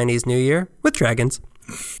of the Chinese New Year with dragons.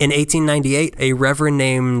 In 1898, a reverend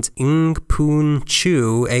named Ng Poon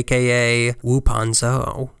Chu, a.k.a. Wu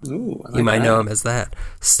Panzhou, you might know him as that,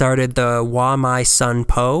 started the Hua Mai Sun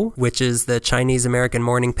Po, which is the Chinese-American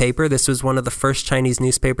morning paper. This was one of the first Chinese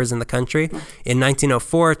newspapers in the country. In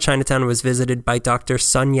 1904, Chinatown was visited by Dr.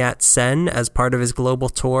 Sun Yat-sen as part of his global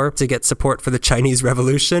tour to get support for the Chinese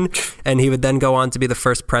Revolution, and he would then go on to be the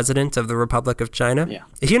first president of the Republic of China. Yeah.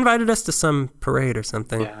 He invited us to some parade or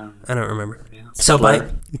something. Yeah. I don't remember. Yeah. So by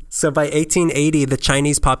 1880, the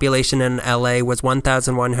Chinese population in LA was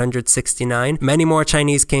 1,169. Many more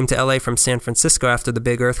Chinese came to LA from San Francisco after the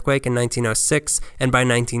big earthquake in 1906, and by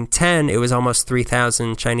 1910, it was almost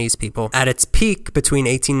 3,000 Chinese people. At its peak, between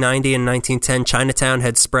 1890 and 1910, Chinatown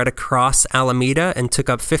had spread across Alameda and took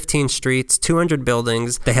up 15 streets, 200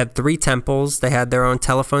 buildings. They had 3 temples. They had their own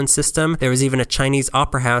telephone system. There was even a Chinese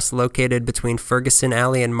opera house located between Ferguson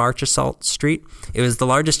Alley and Marchesalt Street. It was the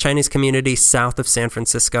largest Chinese community south of San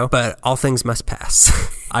Francisco, but all things must pass.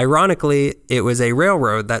 Ironically, it was a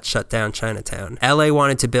railroad that shut down Chinatown. LA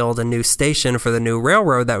wanted to build a new station for the new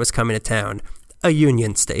railroad that was coming to town. A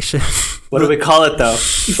Union Station. What do we call it, though?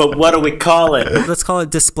 But what do we call it? Let's call it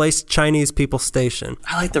Displaced Chinese People Station.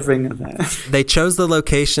 I like the ring of that. They chose the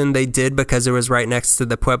location they did because it was right next to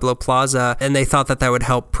the Pueblo Plaza, and they thought that that would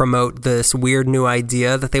help promote this weird new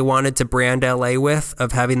idea that they wanted to brand LA with,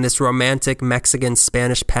 of having this romantic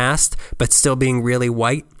Mexican-Spanish past, but still being really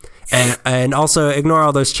white. And also ignore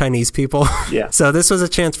all those Chinese people. Yeah. So this was a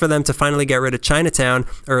chance for them to finally get rid of Chinatown,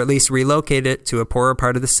 or at least relocate it to a poorer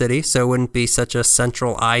part of the city so it wouldn't be such a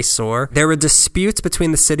central eyesore. There were disputes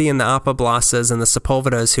between the city and the Apablasas and the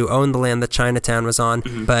Sepulvedas, who owned the land that Chinatown was on.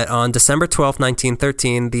 Mm-hmm. But on December 12,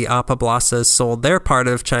 1913, the Apablasas sold their part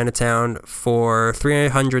of Chinatown for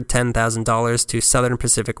 $310,000 to Southern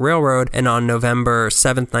Pacific Railroad. And on November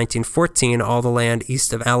 7th, 1914, all the land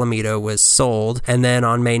east of Alameda was sold. And then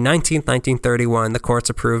on May 19th, 1931, the courts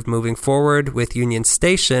approved moving forward with Union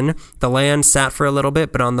Station. The land sat for a little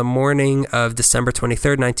bit, but on the morning of December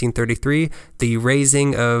 23rd, 1933, the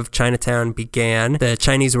razing of Chinatown began. The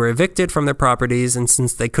Chinese were evicted from their properties, and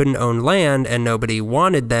since they couldn't own land and nobody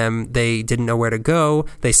wanted them, they didn't know where to go.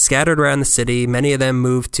 They scattered around the city. Many of them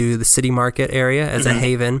moved to the city market area as a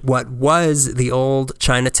haven. What was the old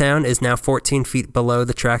Chinatown is now 14 feet below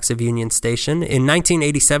the tracks of Union Station. In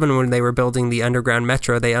 1987, when they were building the underground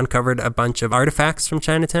metro, they uncovered a bunch of artifacts from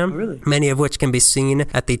Chinatown, many of which can be seen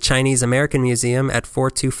at the Chinese American Museum at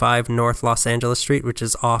 425 North Los Angeles Street, which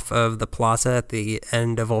is off of the plaza at the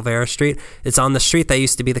end of Olvera Street. It's on the street that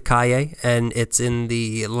used to be the Calle, and it's in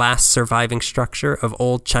the last surviving structure of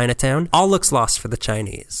old Chinatown. All looks lost for the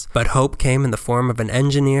Chinese, but hope came in the form of an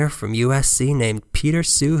engineer from USC named Peter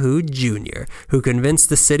Suhu Jr., who convinced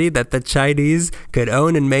the city that the Chinese could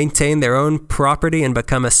own and maintain their own property and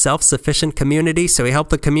become a self-sufficient community, so he helped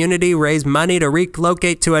the community raise money to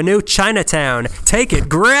relocate to a new Chinatown. Take it,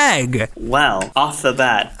 Greg! Well, off the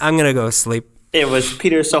bat, I'm gonna go sleep. It was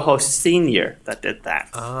Peter Soho Sr. that did that.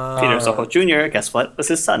 Peter Soho Jr., guess what, was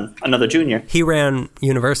his son, another junior. He ran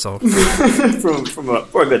Universal.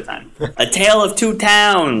 for a good time. A Tale of Two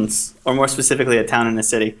Towns, or more specifically, a town and a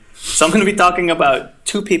city. So I'm going to be talking about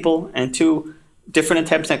two people and two different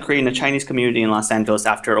attempts at creating a Chinese community in Los Angeles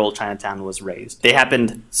after Old Chinatown was razed. They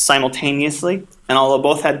happened simultaneously, and although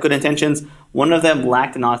both had good intentions, one of them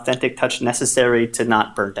lacked an authentic touch necessary to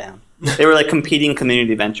not burn down. They were like competing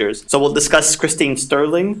community ventures. So we'll discuss Christine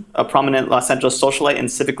Sterling, a prominent Los Angeles socialite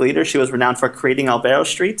and civic leader. She was renowned for creating Olvera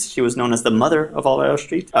Street. She was known as the mother of Olvera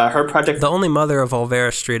Street. Her project... The only mother of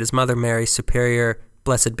Olvera Street is Mother Mary Superior,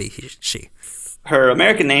 blessed be she. Her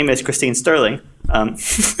American name is Christine Sterling.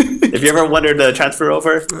 If you ever wanted to transfer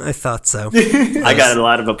over, I thought so. I got a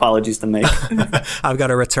lot of apologies to make. I've got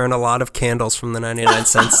to return a lot of candles from the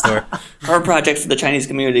 99-cent store. Her project for the Chinese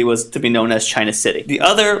community was to be known as China City. The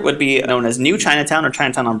other would be known as New Chinatown or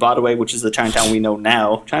Chinatown on Broadway, which is the Chinatown we know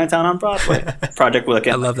now. Chinatown on Broadway. Project will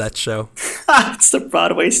I love that show. It's the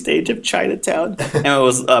Broadway stage of Chinatown. And it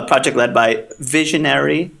was a project led by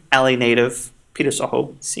visionary LA native Peter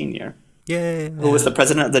Soho Sr., Yeah. who was the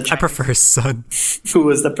president of the I prefer his son. who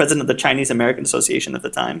was the president of the Chinese American Association at the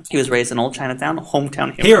time. He was raised in Old Chinatown,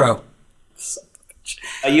 hometown hero. Hero.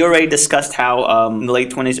 You already discussed how in the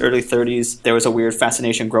late 20s, early 30s, there was a weird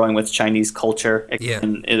fascination growing with Chinese culture. Yeah.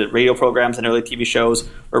 In radio programs and early TV shows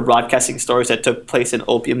were broadcasting stories that took place in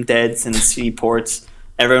opium dens and seaports.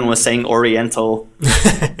 Everyone was saying Oriental.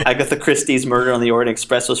 Agatha Christie's Murder on the Orient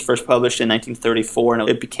Express was first published in 1934, and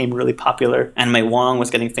it became really popular. Anne May Wong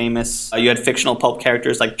was getting famous. You had fictional pulp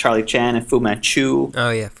characters like Charlie Chan and Fu Manchu.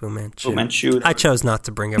 Oh, yeah, Fu Manchu. Fu Manchu. I chose not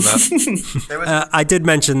to bring him up. I did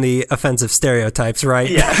mention the offensive stereotypes, right?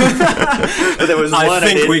 Yeah. But there was one I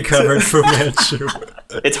think we didn't. covered Fu Manchu.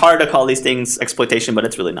 It's hard to call these things exploitation, but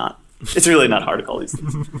it's really not. It's really not hard to call these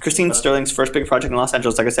things. Christine Sterling's first big project in Los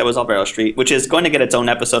Angeles, like I said, was Alvaro Street, which is going to get its own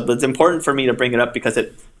episode, but it's important for me to bring it up because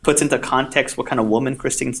it puts into context what kind of woman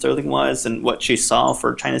Christine Sterling was and what she saw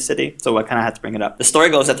for China City, so I kind of had to bring it up. The story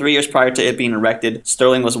goes that 3 years prior to it being erected,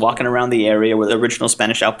 Sterling was walking around the area where the original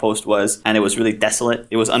Spanish outpost was, and it was really desolate.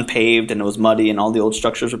 It was unpaved, and it was muddy, and all the old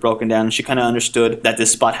structures were broken down, and she kind of understood that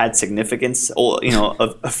this spot had significance.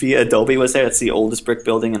 Via Adobe was there. It's the oldest brick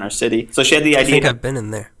building in our city. So she had the I idea. think I've been in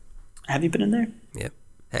there. Have you been in there? Yep.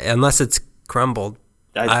 Unless it's crumbled.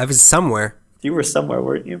 I was somewhere. You were somewhere,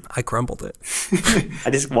 weren't you? I crumbled it. I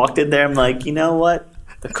just walked in there. I'm like, you know what?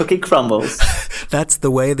 The cookie crumbles. That's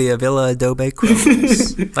the way the Avila Adobe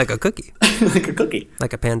crumbles. Like a cookie. Like a cookie.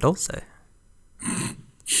 Like a pan dulce.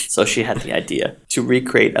 So she had the idea to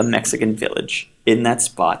recreate a Mexican village in that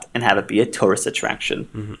spot and have it be a tourist attraction.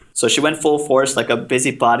 Mm-hmm. So she went full force like a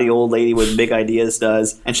busybody old lady with big ideas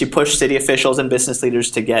does, and she pushed city officials and business leaders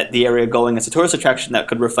to get the area going as a tourist attraction that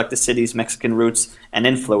could reflect the city's Mexican roots and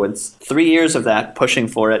influence. 3 years of that, pushing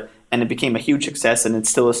for it, and it became a huge success, and it's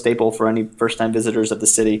still a staple for any first-time visitors of the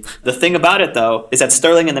city. The thing about it, though, is that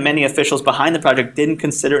Sterling and the many officials behind the project didn't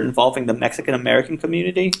consider involving the Mexican-American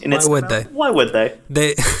community. Why would they? Why would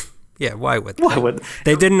they? Yeah, why would they? Why would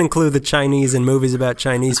they didn't include the Chinese in movies about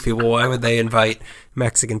Chinese people. Why would they invite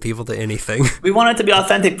Mexican people to anything? We want it to be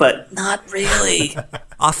authentic, but not really.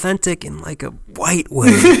 Authentic in like a white way.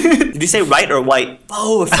 Did you say right or white?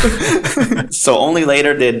 Both. So only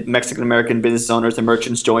later did Mexican-American business owners and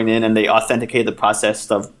merchants join in, and they authenticated the process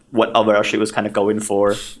of what Alvaro Street was kind of going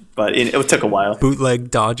for. But it took a while.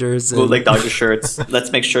 Bootleg Dodgers. Bootleg Dodger shirts.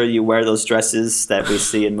 Let's make sure you wear those dresses that we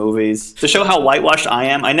see in movies. To show how whitewashed I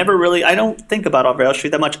am, I don't think about Alvaro Street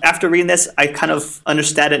that much. After reading this, I kind of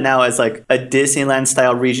understand it now as like a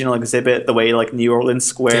Disneyland-style regional exhibit, the way like New Orleans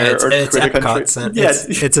Square or it's Critter Epcot Country. Center.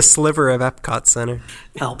 Yes. It's a sliver of Epcot Center.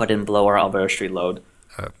 Oh, but didn't blow our Alvaro Street load.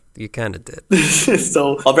 You kind of did.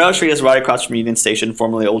 So Alvaro Street is right across from Union Station,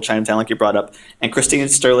 formerly Old Chinatown, like you brought up. And Christine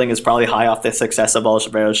Sterling is probably high off the success of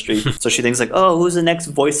Alvaro Street. So she thinks like, oh, who's the next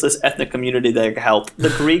voiceless ethnic community that can help? The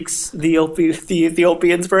Greeks, the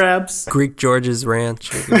Ethiopians, perhaps? Greek George's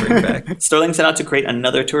Ranch. We can bring back. Sterling set out to create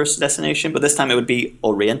another tourist destination, but this time it would be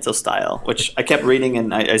Oriental style, which I kept reading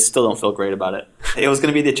and I still don't feel great about it. It was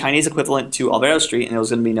going to be the Chinese equivalent to Alvaro Street, and it was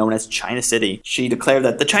going to be known as China City. She declared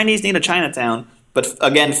that the Chinese need a Chinatown, but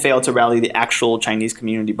again failed to rally the actual Chinese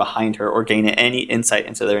community behind her or gain any insight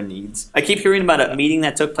into their needs. I keep hearing about a meeting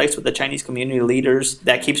that took place with the Chinese community leaders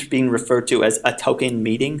that keeps being referred to as a token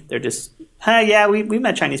meeting. They're just, yeah, we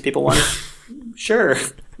met Chinese people once. Sure,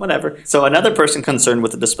 whatever. So another person concerned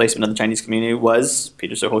with the displacement of the Chinese community was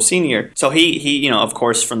Peter Soho Sr. So he, of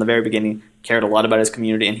course, from the very beginning, cared a lot about his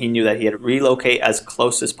community, and he knew that he had to relocate as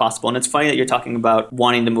close as possible. And it's funny that you're talking about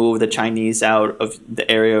wanting to move the Chinese out of the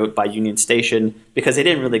area by Union Station, because they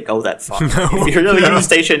didn't really go that far. If you're really Union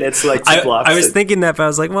Station, it's like 2 blocks. I was thinking that, but I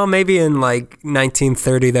was like, well, maybe in like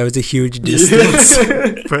 1930 that was a huge distance.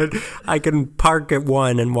 But I can park at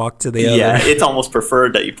one and walk to the other. Yeah, it's almost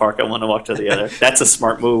preferred that you park at one and walk to the other. That's a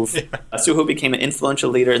smart move. Yeah. Soho became an influential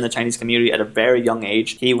leader in the Chinese community at a very young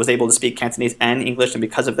age. He was able to speak Cantonese and English, and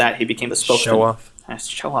because of that, he became the spokesman. Show off.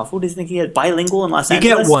 Show off. Who does he think he had? Bilingual in Los You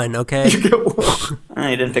Angeles? get one, okay? He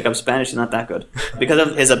didn't pick up Spanish. He's not that good. Because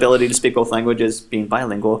of his ability to speak both languages, being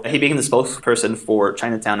bilingual, he became the spokesperson for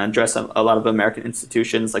Chinatown and addressed a lot of American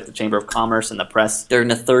institutions like the Chamber of Commerce and the press. During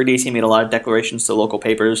the 30s, he made a lot of declarations to local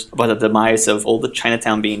papers about the demise of old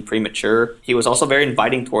Chinatown being premature. He was also very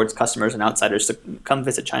inviting towards customers and outsiders to come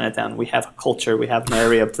visit Chinatown. We have a culture. We have an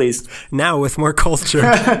area. Please. Now with more culture.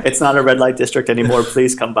 It's not a red light district anymore.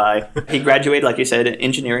 Please come by. He graduated, like you said, in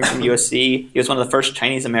engineering from USC. He was one of the first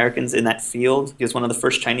Chinese Americans in that field. He was one of the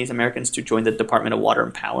first Chinese Americans to join the Department of Water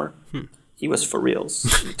and Power. He was for reals.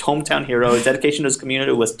 Hometown hero. His dedication to his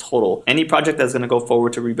community was total. Any project that's going to go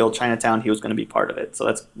forward to rebuild Chinatown, he was going to be part of it. So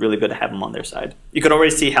that's really good to have him on their side. You could already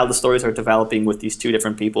see how the stories are developing with these two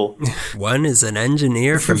different people. One is an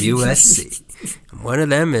engineer from USC. One of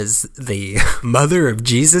them is the mother of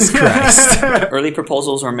Jesus Christ. Early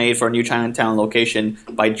proposals were made for a new Chinatown location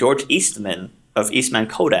by George Eastman of Eastman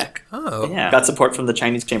Kodak. Oh. Yeah. Got support from the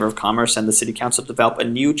Chinese Chamber of Commerce and the City Council to develop a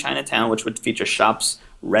new Chinatown, which would feature shops,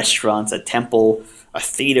 restaurants, a temple, a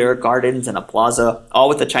theater, gardens, and a plaza, all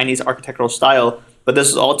with the Chinese architectural style. But this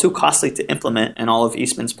was all too costly to implement, and all of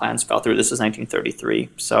Eastman's plans fell through. This is 1933.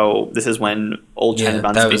 So this is when Old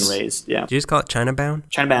Chinatown is being raised. Yeah. Did you just call it Chinabound?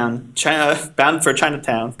 Chinabound. Bound for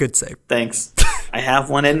Chinatown. Good save. Thanks. I have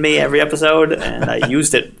one in me every episode, and I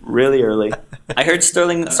used it really early. I heard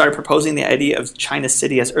Sterling started proposing the idea of China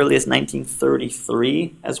City as early as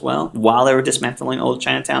 1933 as well, while they were dismantling Old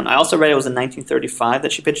Chinatown. I also read it was in 1935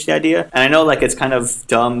 that she pitched the idea. And I know like it's kind of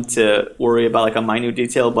dumb to worry about like a minute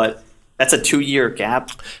detail, but that's a 2-year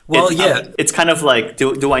gap. Well, it's kind of like,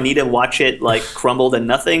 do I need to watch it like crumble to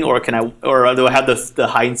nothing, or do I have the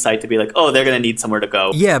hindsight to be like, oh, they're gonna need somewhere to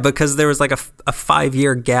go? Yeah, because there was like a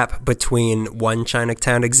 5-year gap between one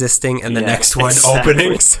Chinatown existing and the next one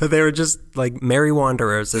opening, so they were just like merry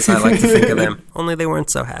wanderers, as I like to think of them. Only they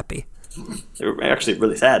weren't so happy. They were actually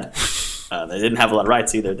really sad. They didn't have a lot of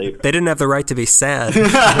rights either. They didn't have the right to be sad.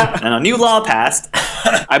 And a new law passed.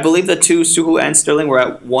 I believe the two, Suhu and Sterling, were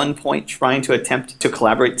at one point trying to attempt to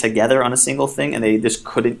collaborate together on a single thing, and they just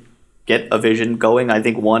couldn't get a vision going. I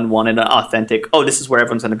think one wanted an authentic, this is where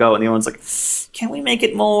everyone's going to go, and the other one's like, can't we make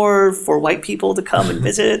it more for white people to come and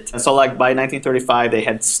visit? And so like by 1935, they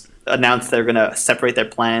had announced they're going to separate their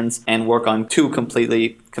plans and work on two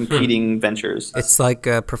completely competing ventures. It's like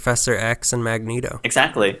Professor X and Magneto.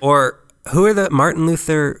 Exactly. Or who are the Martin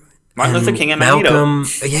Luther King and Magneto. Malcolm.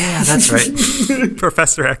 Yeah, that's right.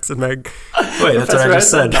 Professor X and Wait, that's what I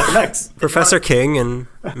just said. Malcolm X. Professor King and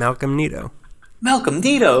Malcolm Nito. Malcolm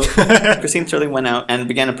Nito. Christine Sterling went out and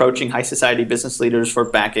began approaching high society business leaders for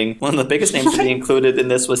backing. One of the biggest names to be included in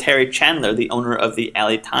this was Harry Chandler, the owner of the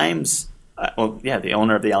LA Times. The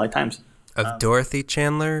owner of the LA Times. Of Dorothy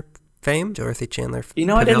Chandler fame? Dorothy Chandler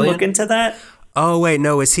Pavilion? I didn't look into that. Oh, wait,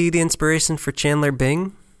 no. Is he the inspiration for Chandler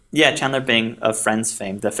Bing? Yeah, Chandler Bing of Friends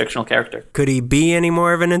fame, the fictional character. Could he be any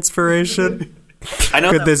more of an inspiration? I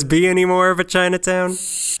know. Could this be any more of a Chinatown?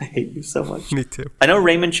 I hate you so much. Me too. I know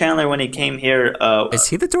Raymond Chandler, when he came here... is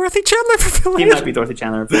he the Dorothy Chandler Pavilion? He might be Dorothy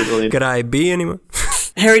Chandler Pavilion. Could I be any more?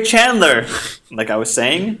 Harry Chandler, like I was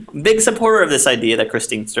saying, big supporter of this idea that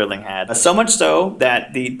Christine Sterling had. So much so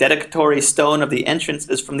that the dedicatory stone of the entrance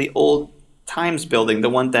is from the old Times building, the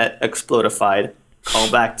one that explodified.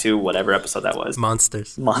 Call back to whatever episode that was.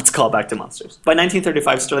 Monsters. Call back to Monsters. By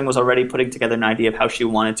 1935, Sterling was already putting together an idea of how she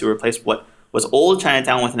wanted to replace what was old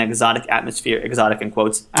Chinatown with an exotic atmosphere, exotic in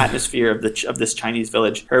quotes, atmosphere of this Chinese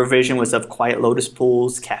village. Her vision was of quiet lotus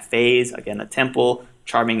pools, cafes, again a temple,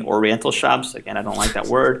 charming oriental shops, again I don't like that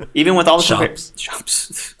word. Even with all the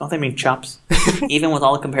shops. Don't they mean chops? Even with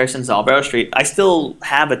all the comparisons to Albero Street, I still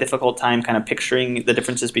have a difficult time kind of picturing the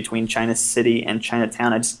differences between China City and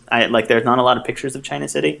Chinatown. There's not a lot of pictures of China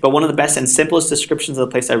City, but one of the best and simplest descriptions of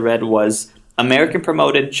the place I read was American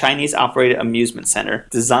promoted Chinese operated amusement center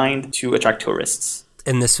designed to attract tourists.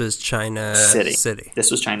 And this was China City. This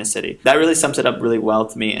was China City. That really sums it up really well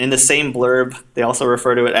to me. And in the same blurb, they also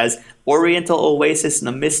refer to it as Oriental Oasis in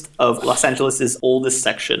the midst of Los Angeles' oldest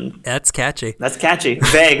section. That's catchy.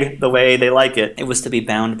 Vague, the way they like it. It was to be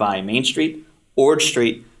bound by Main Street, Ord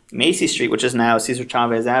Street, Macy Street, which is now Cesar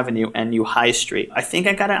Chavez Avenue, and New High Street. I think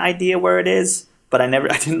I got an idea where it is, but I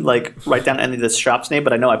didn't write down any of the shop's name,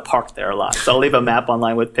 but I know I parked there a lot. So I'll leave a map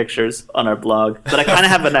online with pictures on our blog. But I kind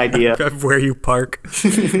of have an idea of where you park.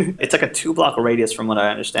 It's like a 2-block radius from what I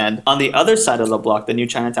understand. On the other side of the block, the new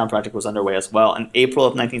Chinatown project was underway as well. In April of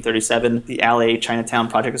 1937, the LA Chinatown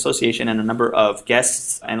Project Association and a number of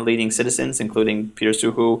guests and leading citizens, including Peter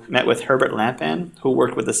Suhu, met with Herbert Lampan, who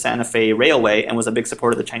worked with the Santa Fe Railway and was a big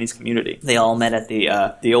supporter of the Chinese community. They all met at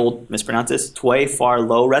the old, mispronounce this, Tui Far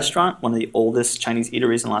Lo restaurant, one of the oldest Chinese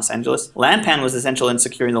eateries in Los Angeles. Lanpan was essential in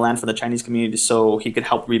securing the land for the Chinese community so he could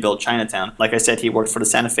help rebuild Chinatown. Like I said, he worked for the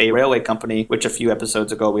Santa Fe Railway Company, which a few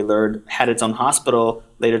episodes ago we learned had its own hospital,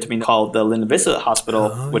 later to be called the Linda Vista Hospital,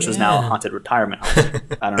 which was now a haunted retirement home.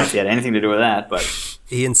 I don't know if he had anything to do with that, but...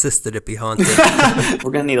 He insisted it be haunted.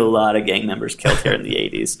 We're going to need a lot of gang members killed here in the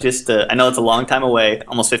 80s. I know it's a long time away,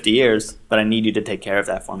 almost 50 years, but I need you to take care of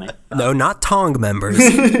that for me. No, not Tong members.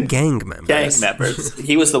 Gang members. Gang members.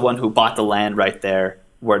 He was the one who bought the land right there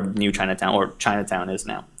where New Chinatown, or Chinatown, is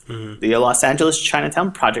now. The Los Angeles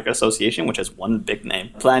Chinatown Project Association, which has one big name,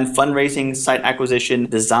 planned fundraising, site acquisition,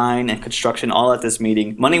 design, and construction all at this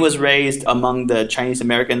meeting. Money was raised among the Chinese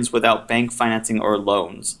Americans without bank financing or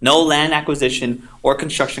loans. No land acquisition or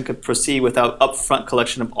construction could proceed without upfront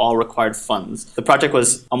collection of all required funds. The project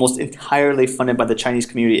was almost entirely funded by the Chinese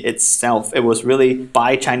community itself. It was really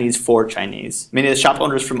by Chinese for Chinese. Many of the shop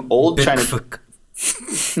owners from old Chinatown...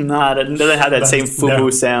 Nah, it doesn't have that same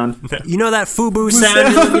FUBU sound. You know that FUBU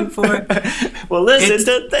sound you're looking for? Well, listen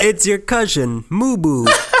it's your cousin, Mubu.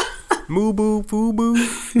 Mubu,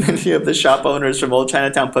 FUBU. Many of the shop owners from Old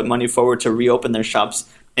Chinatown put money forward to reopen their shops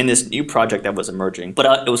in this new project that was emerging.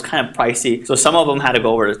 But it was kind of pricey. So some of them had to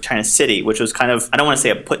go over to China City, which was kind of, I don't want to say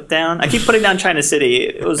a put down. I keep putting down China City.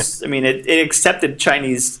 It accepted the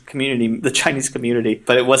Chinese community,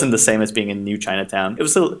 but it wasn't the same as being in New Chinatown. It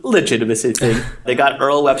was a legitimacy thing. They got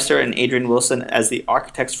Earl Webster and Adrian Wilson as the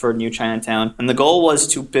architects for New Chinatown. And the goal was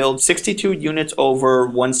to build 62 units over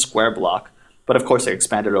 1 square block. But of course, they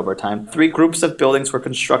expanded over time. 3 groups of buildings were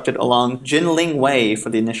constructed along Jinling Way for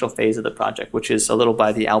the initial phase of the project, which is a little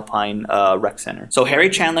by the Alpine Rec Center. So Harry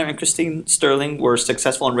Chandler and Christine Sterling were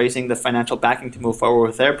successful in raising the financial backing to move forward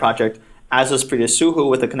with their project, as was Preeta Suhu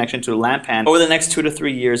with a connection to Lanpan. Over the next 2 to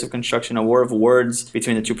 3 years of construction, a war of words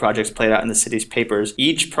between the two projects played out in the city's papers.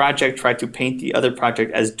 Each project tried to paint the other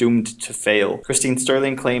project as doomed to fail. Christine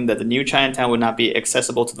Sterling claimed that the new Chinatown would not be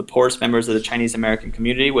accessible to the poorest members of the Chinese American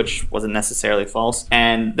community, which wasn't necessarily false,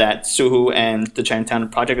 and that Suhu and the Chinatown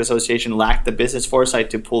Project Association lacked the business foresight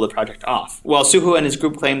to pull the project off. While Suhu and his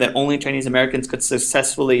group claimed that only Chinese Americans could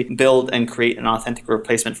successfully build and create an authentic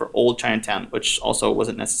replacement for old Chinatown, which also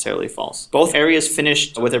wasn't necessarily false. Both areas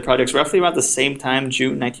finished with their projects roughly around the same time,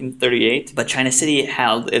 June 1938, but China City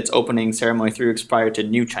held its opening ceremony 3 weeks prior to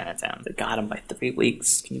New Chinatown. They got them by 3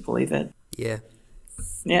 weeks. Can you believe it? Yeah.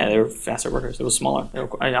 Yeah, they were faster workers. It was smaller.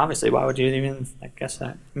 Obviously, why would you even guess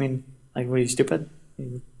that? I mean, were you stupid?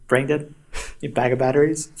 You brain dead? You bag of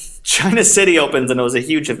batteries? China City opens, and it was a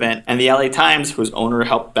huge event. And the LA Times, whose owner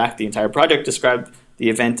helped back the entire project, described the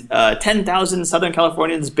event, 10,000 Southern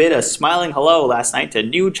Californians bid a smiling hello last night to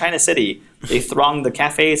New China City. They thronged the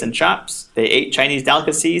cafes and shops. They ate Chinese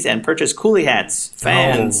delicacies and purchased coolie hats,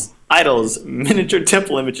 fans, idols, miniature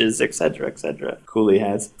temple images, etc., etc. Coolie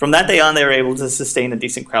hats. From that day on, they were able to sustain a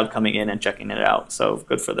decent crowd coming in and checking it out, so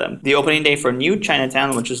good for them. The opening day for New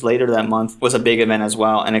Chinatown, which was later that month, was a big event as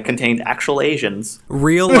well, and it contained actual Asians.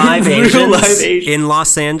 Real live Asians in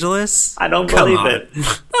Los Angeles? I don't believe it.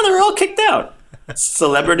 No, they were all kicked out.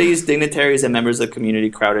 Celebrities, dignitaries, and members of the community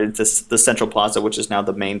crowded into the Central Plaza, which is now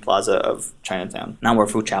the main plaza of Chinatown. Not where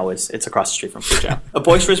Fu Chao is. It's across the street from Fu Chao. A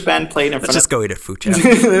boisterous band played in front Let's just go eat at Fu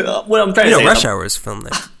Chao. What I'm trying to say. Rush Hour is filmed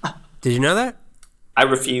there. Did you know that? I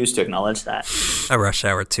refuse to acknowledge that. A Rush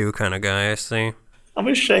Hour 2 kind of guy, I see. I'm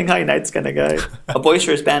a Shanghai Nights kind of guy. A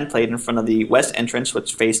boisterous band played in front of the west entrance,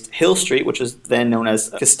 which faced Hill Street, which was then known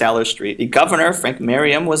as Casteller Street. The governor, Frank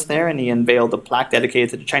Merriam, was there, and he unveiled a plaque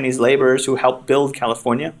dedicated to the Chinese laborers who helped build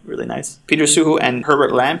California. Really nice. Peter Suhu and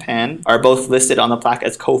Herbert Lanpan are both listed on the plaque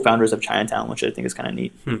as co-founders of Chinatown, which I think is kind of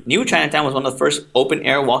neat. New Chinatown was one of the first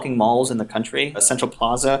open-air walking malls in the country. A Central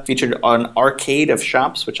Plaza featured an arcade of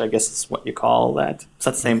shops, which I guess is what you call that. It's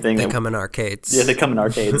not the same thing. They come in arcades. Yeah, they come in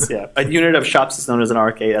arcades, yeah. A unit of shops is known as an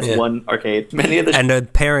arcade. That's one arcade. Many of the and a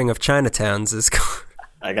pairing of Chinatowns is called...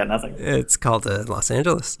 I got nothing. It's called Los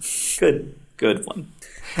Angeles. Good one.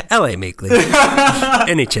 L.A. Meekly.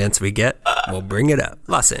 Any chance we get, we'll bring it up.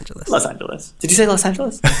 Los Angeles. Los Angeles. Did you say Los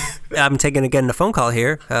Angeles? I'm getting a phone call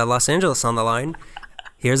here. Los Angeles on the line.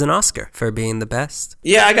 Here's an Oscar for being the best.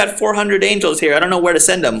 Yeah, I got 400 angels here. I don't know where to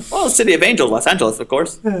send them. Well, City of Angels, Los Angeles, of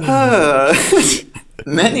course.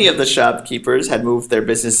 Many of the shopkeepers had moved their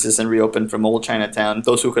businesses and reopened from old Chinatown,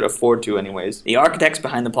 those who could afford to anyways. The architects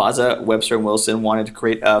behind the plaza, Webster and Wilson, wanted to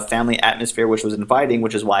create a family atmosphere which was inviting,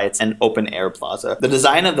 which is why it's an open-air plaza. The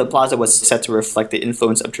design of the plaza was set to reflect the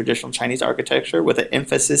influence of traditional Chinese architecture with an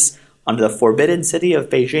emphasis on the forbidden city of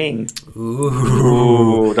Beijing.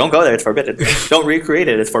 Ooh. Don't go there, it's forbidden. Don't recreate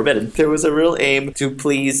it, it's forbidden. There was a real aim to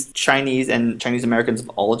please Chinese and Chinese Americans of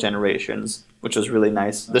all generations. which was really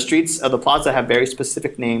nice. The streets of the plaza have very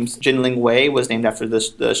specific names. Jinling Wei was named after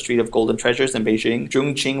the Street of Golden Treasures in Beijing.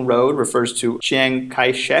 Zhongqing Road refers to Chiang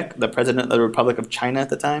Kai-shek, the president of the Republic of China at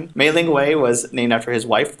the time. Meiling Wei was named after his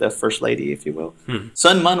wife, the first lady, if you will.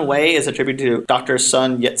 Sun Mun Wei is a tribute to Dr.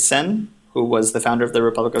 Sun Yat-sen, who was the founder of the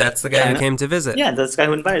Republic of China. That's the guy who came to visit. Yeah, that's the guy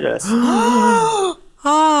who invited us.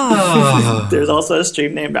 Oh. There's also a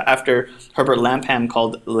street named after Herbert Lampham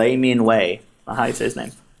called Lei Min Wei. How do you say his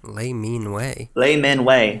name? Lei Min Wei. Lei Min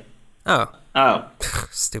Wei. Oh. Oh.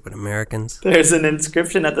 Stupid Americans. There's an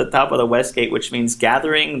inscription at the top of the West Gate which means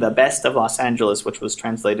gathering the best of Los Angeles, which was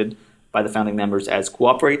translated by the founding members as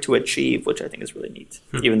cooperate to achieve, which I think is really neat.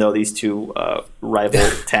 Even though these two rival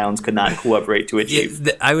towns could not cooperate to achieve.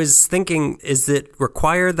 Yeah, I was thinking, is it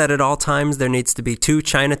required that at all times there needs to be two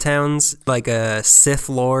Chinatowns, like a Sith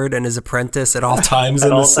Lord and his apprentice at all times in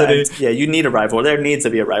the city? Yeah, you need a rivalry. There needs to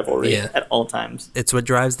be a rivalry at all times. It's what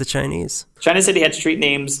drives the Chinese. China City had street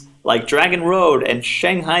names like Dragon Road and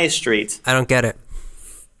Shanghai Street. I don't get it.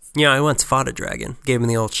 Yeah, I once fought a dragon. Gave him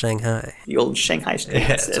the old Shanghai. The old Shanghai Street,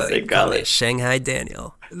 Yeah, as they call it. Shanghai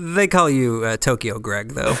Daniel. They call you Tokyo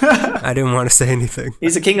Greg, though. I didn't want to say anything.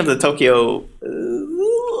 He's the king of the Tokyo...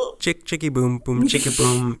 Chick, chicky, boom, boom, chicky,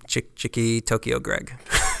 boom, chick, chicky, Tokyo Greg.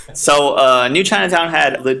 So, New Chinatown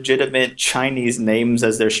had legitimate Chinese names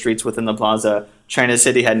as their streets within the plaza. China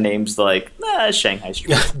City had names like Shanghai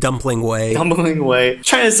Street. Dumpling Way. Dumpling Way.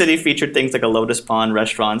 China City featured things like a Lotus Pond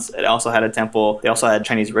restaurants. It also had a temple. They also had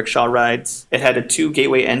Chinese rickshaw rides. It had a 2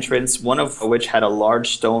 gateway entrance, one of which had a large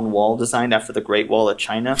stone wall designed after the Great Wall of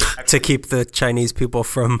China. To keep the Chinese people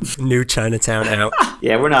from New Chinatown out.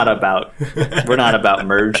 Yeah, we're not about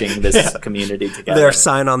merging this community together. Their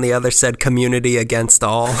sign on the other said community against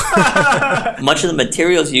all. Much of the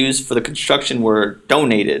materials used for the construction were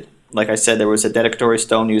donated. Like I said, there was a dedicatory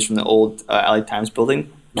stone used from the old LA Times building.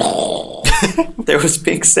 There was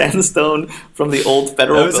pink sandstone from the old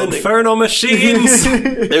federal building. Those infernal machines!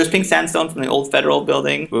 There was pink sandstone from the old federal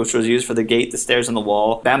building, which was used for the gate, the stairs, and the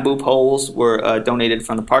wall. Bamboo poles were donated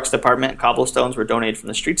from the Parks Department. Cobblestones were donated from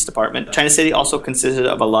the Streets Department. China City also consisted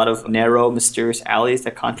of a lot of narrow, mysterious alleys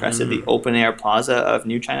that contrasted the open-air plaza of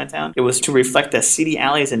New Chinatown. It was to reflect the seedy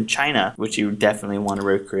alleys in China, which you definitely want to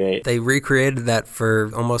recreate. They recreated that for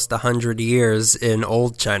almost 100 years in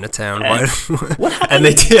old Chinatown. What happened? And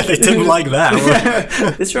they didn't like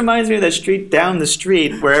that. This reminds me of the street down the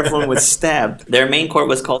street where everyone was stabbed. Their main court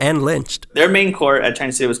was called... And lynched. Their main court at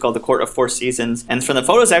China City was called the Court of Four Seasons. And from the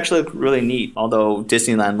photos, it actually looked really neat. Although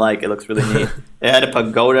Disneyland-like, it looks really neat. It had a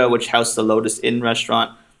pagoda, which housed the Lotus Inn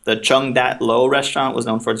restaurant. The Chung Dat Lo restaurant was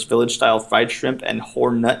known for its village-style fried shrimp and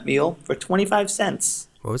horn nut meal for 25 cents.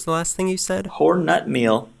 What was the last thing you said? Horn nut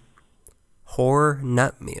meal. Horn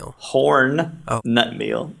nut meal. Horn nut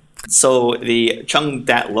meal. So the Chung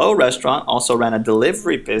Dat Lo restaurant also ran a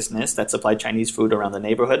delivery business that supplied Chinese food around the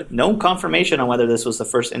neighborhood. No confirmation on whether this was the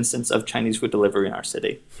first instance of Chinese food delivery in our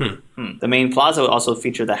city. The main plaza would also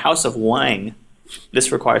feature the House of Wang.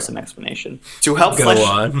 This requires some explanation. To help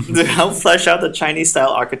flesh out the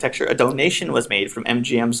Chinese-style architecture, a donation was made from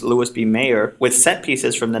MGM's Louis B. Mayer with set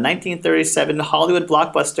pieces from the 1937 Hollywood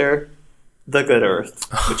blockbuster The Good Earth,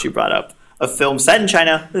 which you brought up. A film set in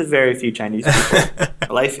China with very few Chinese people.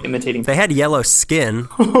 Life imitating... They had yellow skin.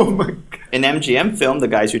 Oh my God. An MGM film, The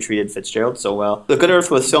Guys Who Treated Fitzgerald So Well. The Good Earth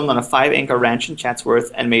was filmed on a 5-acre ranch in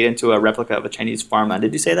Chatsworth and made into a replica of a Chinese farmland.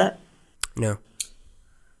 Did you say that? No.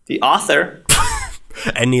 The author...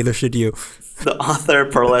 And neither should you. The author,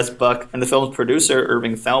 Pearl S. Buck, and the film's producer,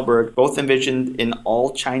 Irving Thalberg, both envisioned an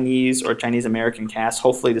all-Chinese or Chinese-American cast,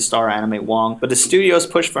 hopefully to star Anna May Wong. But the studios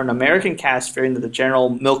pushed for an American cast, fearing that the general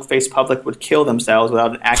milk-faced public would kill themselves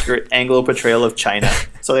without an accurate Anglo portrayal of China.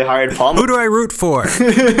 So they hired Paul... Who do I root for?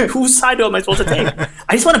 Whose side am I supposed to take?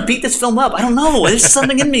 I just want to beat this film up. I don't know. There's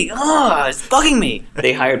something in me. It's bugging me.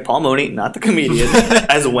 They hired Paul Mooney, not the comedian,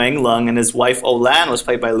 as Wang Lung, and his wife Olan was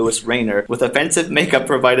played by Louis Rayner, with offensive makeup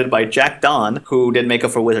provided by Jack Don, who did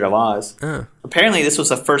makeup for Wizard of Oz. Apparently, this was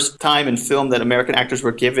the first time in film that American actors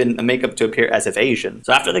were given a makeup to appear as if Asian.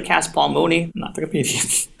 So after they cast Paul Mooney, not the comedian,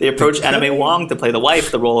 they approached Anna May Wong to play the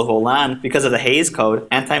wife, the role of Olan. Because of the Hays Code,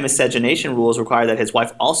 anti-miscegenation rules require that his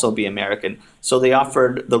wife also be American. So they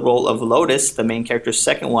offered the role of Lotus, the main character's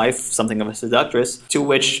second wife, something of a seductress, to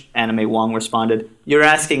which Anna May Wong responded, "You're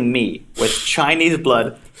asking me, with Chinese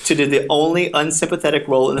blood, to do the only unsympathetic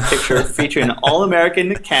role in the picture featuring an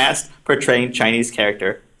all-American cast portraying Chinese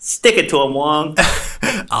character. Stick it to him, Wong.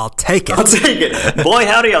 I'll take it. I'll take it. Boy,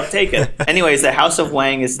 howdy, I'll take it. Anyways, the House of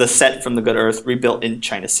Wang is the set from The Good Earth rebuilt in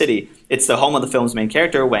China City. It's the home of the film's main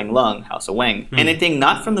character, Wang Lung, House of Wang. Anything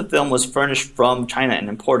not from the film was furnished from China and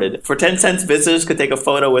imported. For 10 cents, visitors could take a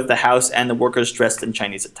photo with the house and the workers dressed in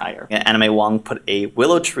Chinese attire. And Anna May Wong put a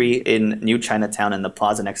willow tree in New Chinatown in the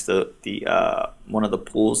plaza next to the one of the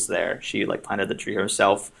pools there. She planted the tree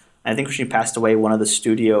herself. I think when she passed away, one of the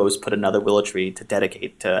studios put another willow tree to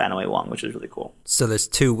dedicate to Anna May Wong, which is really cool. So there's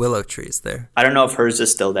 2 willow trees there. I don't know if hers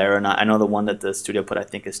is still there or not. I know the one that the studio put, I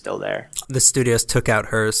think, is still there. The studios took out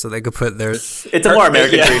hers so they could put theirs. It's a more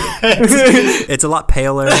American tree. It's a lot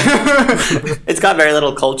paler. It's got very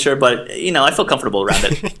little culture, but, I feel comfortable around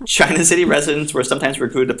it. China City residents were sometimes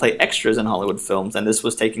recruited to play extras in Hollywood films, and this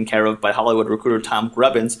was taken care of by Hollywood recruiter Tom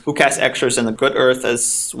Grubbins, who cast extras in The Good Earth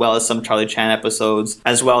as well as some Charlie Chan episodes,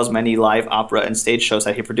 as well as many live opera and stage shows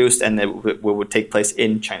that he produced and that would take place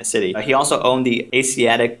in China City. He also owned the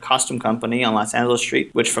Asiatic Costume Company on Los Angeles Street,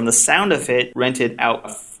 which from the sound of it rented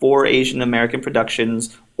out 4 Asian American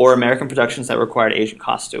productions or American productions that required Asian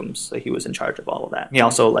costumes. So he was in charge of all of that. He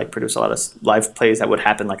also produced a lot of live plays that would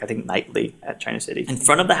happen I think nightly at China City. In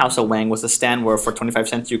front of the House of Wang was a stand where for 25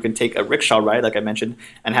 cents you could take a rickshaw ride, like I mentioned,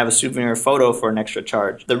 and have a souvenir photo for an extra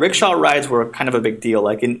charge. The rickshaw rides were kind of a big deal.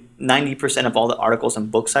 In 90% of all the articles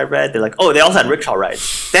and books I read, they're oh, they also had rickshaw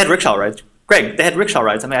rides. They had rickshaw rides. Greg, they had rickshaw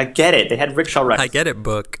rides. I get it. They had rickshaw rides. I get it,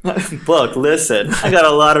 Book. Book, listen. I got a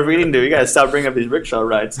lot of reading to do. You got to stop bringing up these rickshaw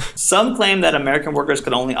rides. Some claim that American workers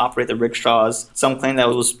could only operate the rickshaws. Some claim that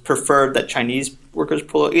it was preferred that Chinese workers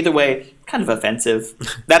pull it. Either way, kind of offensive.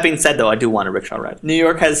 That being said, though, I do want a rickshaw ride. New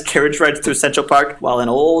York has carriage rides through Central Park, while in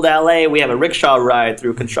old LA, we have a rickshaw ride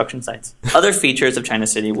through construction sites. Other features of China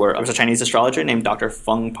City were there was a Chinese astrologer named Dr.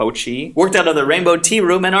 Feng Po-Chi, worked out of the Rainbow Tea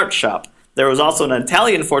Room and Art Shop. There was also an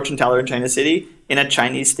Italian fortune teller in China City in a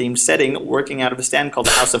Chinese-themed setting working out of a stand called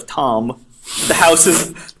the House of Tom. The house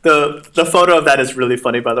is... The photo of that is really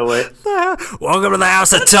funny, by the way. Welcome to the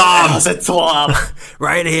House of Tom! House of Tom!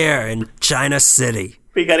 Right here in China City.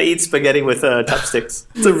 We gotta eat spaghetti with chopsticks.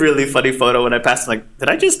 It's a really funny photo. When I passed, I'm did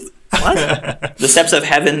I just... What? The steps of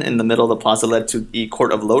heaven in the middle of the plaza led to the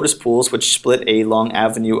Court of Lotus Pools, which split a long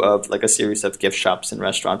avenue of a series of gift shops and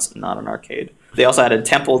restaurants, not an arcade. They also had a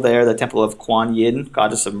temple there, the Temple of Kuan Yin,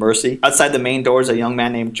 Goddess of Mercy. Outside the main doors, a young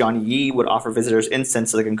man named Johnny Yi would offer visitors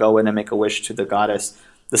incense so they can go in and make a wish to the goddess.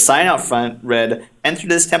 The sign out front read, "Enter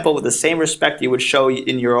this temple with the same respect you would show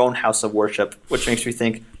in your own house of worship," which makes me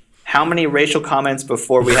think, how many racial comments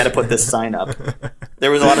before we had to put this sign up? There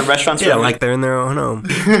was a lot of restaurants. Yeah, they're in their own home.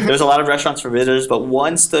 There was a lot of restaurants for visitors, but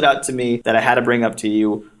one stood out to me that I had to bring up to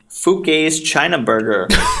you. Fouquet's China Burger,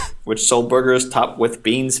 which sold burgers topped with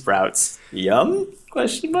bean sprouts. Yum?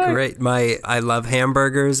 Question mark. Great. I love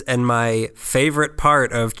hamburgers, and my favorite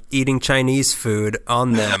part of eating Chinese food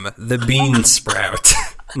on them, the bean sprout.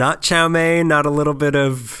 Not chow mein, not a little bit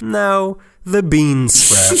of... No... The bean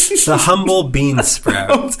sprout. The humble bean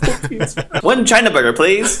sprout. One China Burger,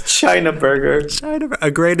 please. China Burger. A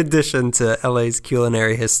great addition to LA's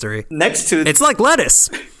culinary history. Next to... It's like lettuce.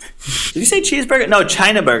 Did you say cheeseburger? No,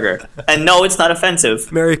 China Burger. And no, it's not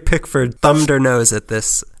offensive. Mary Pickford thumbed her nose at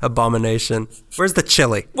this abomination. Where's the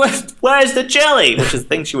chili? Where's the chili? Which is the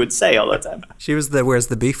thing she would say all the time. She was the where's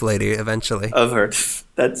the beef lady eventually. Of her.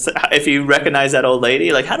 That's if you recognize that old lady,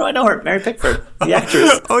 how do I know her? Mary Pickford, the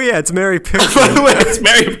actress. Oh yeah, it's Mary Pickford. By the way, it's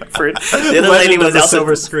Mary Pickford. The other lady was Elsa.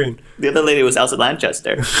 Silver screen. The other lady was Elsa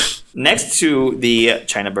Lanchester. Next to the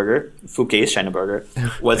China Burger, Fouquet's China Burger,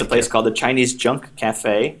 was a place called the Chinese Junk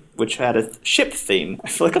Cafe, which had a ship theme. I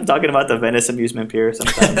feel like I'm talking about the Venice Amusement Pier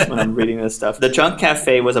sometimes when I'm reading this stuff. The Junk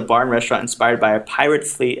Cafe was a bar and restaurant inspired by a pirate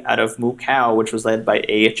fleet out of Macau, which was led by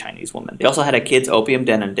a Chinese woman. They also had a kids' opium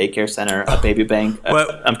den and daycare center, a baby bank.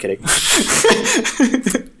 I'm kidding.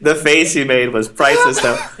 The face you made was priceless,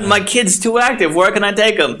 though. My kid's too active. Where can I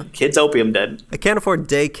take him? Kids' opium den. I can't afford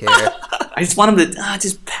daycare. I just want him to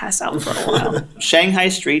just pass out for a while. Shanghai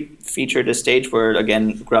Street featured a stage where,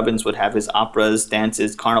 again, Grubbins would have his operas,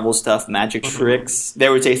 dances, carnival stuff, magic tricks.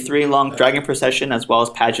 There was a 3-long dragon procession as well as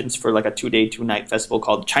pageants for a 2-day, 2-night festival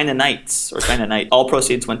called China Nights or China Night. All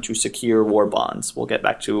proceeds went to secure war bonds. We'll get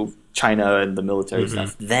back to China and the military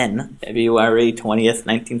stuff. Then, February 20th,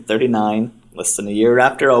 1939, less than a year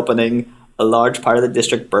after opening, a large part of the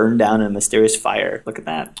district burned down in a mysterious fire. Look at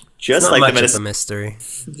that. Just like the mystery.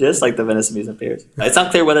 Just like the Venice Amusement Piers. It's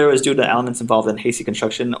not clear whether it was due to elements involved in hasty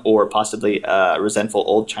construction or possibly resentful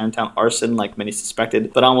old Chinatown arson like many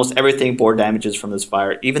suspected, but almost everything bore damages from this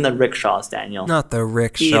fire. Even the rickshaws, Daniel. Not the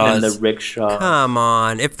rickshaws. Even the rickshaw. Come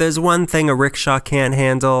on. If there's one thing a rickshaw can't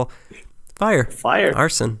handle, Fire. Fire.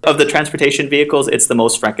 Arson. Of the transportation vehicles, it's the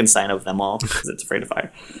most Frankenstein of them all because it's afraid of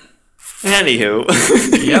fire.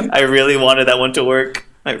 Anywho, Yep. I really wanted that one to work.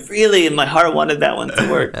 I really, in my heart, wanted that one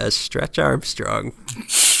to work. Stretch Armstrong.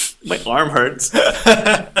 My arm hurts.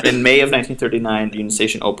 In May of 1939, the Union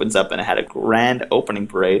Station opens up and it had a grand opening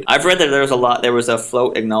parade. I've read that there was a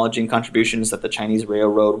float acknowledging contributions that the Chinese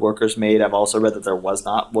railroad workers made. I've also read that there was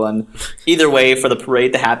not one. Either way, for the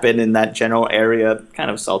parade to happen in that general area,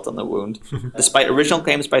 kind of salt on the wound. Despite original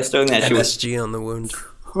claims by Sterling that she was... MSG on the wound.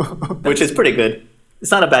 Which is pretty good. It's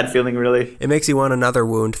not a bad feeling, really. It makes you want another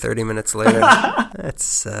wound 30 minutes later.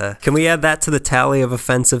 That's. Can we add that to the tally of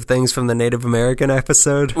offensive things from the Native American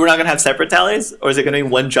episode? We're not going to have separate tallies? Or is it going to be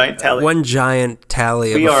one giant tally? One giant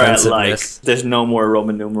tally we of are at offensiveness. there's no more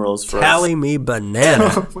Roman numerals for Tally us. me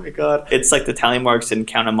banana. Oh my god. It's like the tally marks in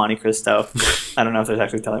Count of Monte Cristo. I don't know if there's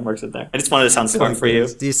actually tally marks in there. I just wanted to sound smart for you.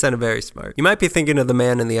 You sound very smart. You might be thinking of the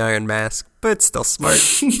man in the iron mask, but it's still smart.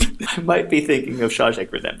 I might be thinking of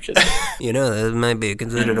Shawshank Redemption. You know, that might be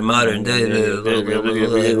considered a modern day.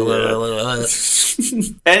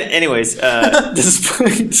 Anyways,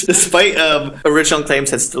 despite original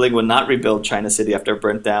claims that Stirling would not rebuild China City after it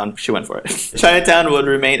burnt down, she went for it. Chinatown would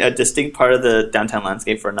remain a distinct part of the downtown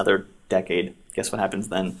landscape for another decade. Guess what happens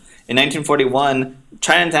then? In 1941,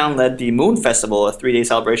 Chinatown led the Moon Festival, a 3-day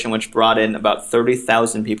celebration which brought in about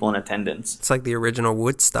 30,000 people in attendance. It's like the original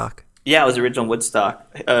Woodstock. Yeah, it was original Woodstock.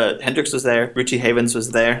 Hendrix was there. Richie Havens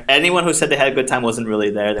was there. Anyone who said they had a good time wasn't really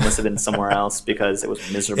there. They must have been somewhere else because it was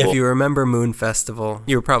miserable. If you remember Moon Festival,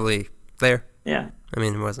 you were probably there. Yeah. I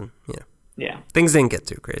mean, it wasn't, Yeah. Things didn't get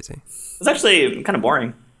too crazy. It's actually kind of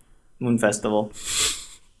boring, Moon Festival.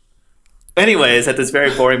 Anyways, at this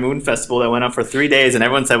very boring Moon Festival that went on for 3 days and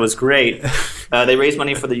everyone said was great, they raised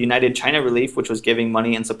money for the United China Relief, which was giving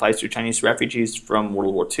money and supplies to Chinese refugees from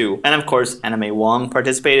World War II. And of course, Anna May Wong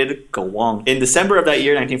participated. Go Wong. In December of that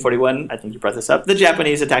year, 1941, I think you brought this up, the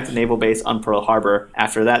Japanese attacked a naval base on Pearl Harbor.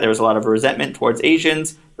 After that, there was a lot of resentment towards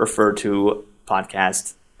Asians, referred to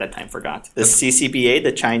podcast that time forgot. The CCBA,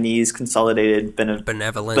 the Chinese Consolidated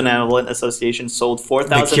Benevolent Association, sold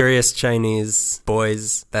 4,000... The curious Chinese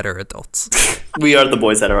boys that are adults. We are the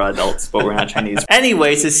boys that are adults, but we're not Chinese.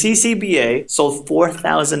 Anyways, the CCBA sold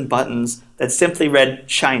 4,000 buttons that simply read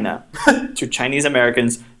China to Chinese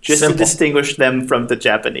Americans just to distinguish them from the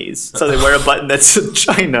Japanese. So they wear a button that said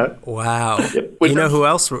China. Wow. Yep. You know who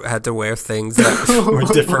else had to wear things that would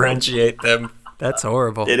differentiate them? That's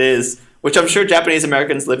horrible. It is. Which I'm sure Japanese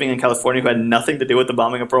Americans living in California who had nothing to do with the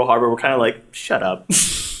bombing of Pearl Harbor were kind of like, shut up.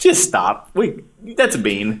 Just stop. That's a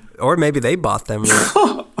bean. Or maybe they bought them.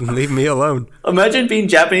 Leave me alone. Imagine being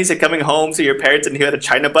Japanese and coming home to your parents and you had a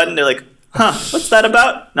China button. They're like, huh, what's that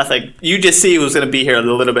about? Nothing. You just see who's going to be here a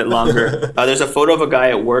little bit longer. There's a photo of a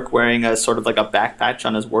guy at work wearing a sort of like a back patch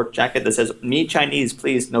on his work jacket that says, me Chinese,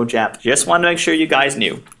 please, no Jap. Just wanted to make sure you guys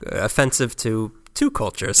knew. Offensive to two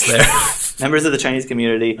cultures there. Members of the Chinese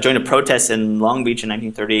community joined a protest in Long Beach in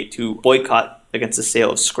 1938 to boycott against the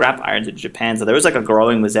sale of scrap iron to Japan. So there was like a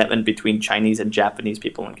growing resentment between Chinese and Japanese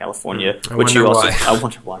people in California. I wonder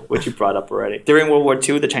why, which you brought up already. During World War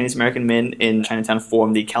II, the Chinese American men in Chinatown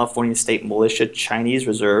formed the California State Militia Chinese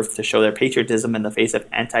Reserve to show their patriotism in the face of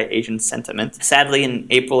anti-Asian sentiment. Sadly, in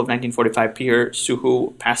April of 1945, Pierre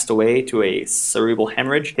Suhu passed away to a cerebral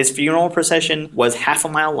hemorrhage. His funeral procession was half a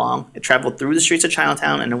mile long. It traveled through the streets of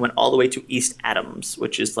Chinatown and it went all the way to East Adams,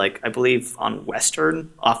 which is like, I believe, on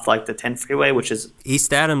Western, off like the 10 freeway, which is...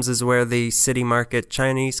 East Adams is where the City Market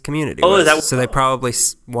Chinese community was. Is that... So they probably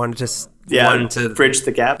wanted to bridge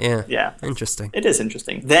the gap. Yeah. Interesting. It is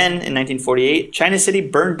interesting. Then, in 1948, China City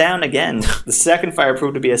burned down again. The second fire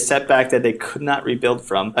proved to be a setback that they could not rebuild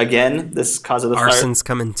from. Again, this cause of the fire... Arson's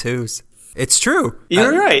come in twos. It's true.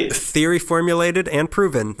 You're right. Theory formulated and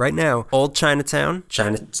proven right now. Old Chinatown,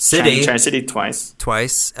 China City twice.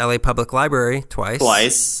 LA Public Library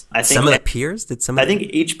twice. I think some of the piers I think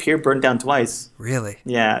each pier burned down twice. Really?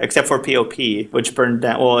 Yeah, except for POP, which burned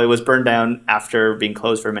down. Well, it was burned down after being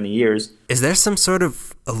closed for many years. Is there some sort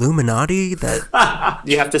of Illuminati that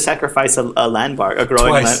you have to sacrifice a landmark, a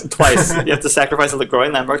growing twice. You have to sacrifice a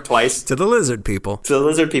growing landmark twice to the lizard people.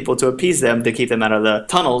 To appease them, to keep them out of the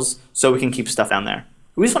tunnels, so we can keep stuff down there.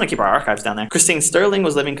 We just want to keep our archives down there. Christine Sterling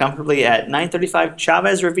was living comfortably at 935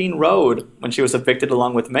 Chavez Ravine Road when she was evicted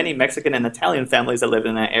along with many Mexican and Italian families that lived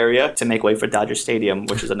in that area to make way for Dodger Stadium,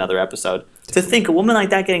 which is another episode. To think a woman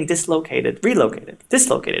like that getting dislocated.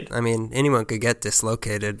 I mean, anyone could get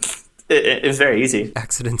dislocated. It was very easy.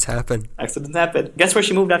 Accidents happen. Guess where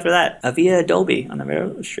she moved after that? Via Adobe on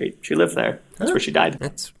Avenue Street. She lived there. That's where she died.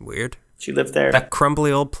 That's weird. She lived there. That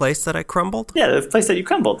crumbly old place that I crumbled? Yeah, the place that you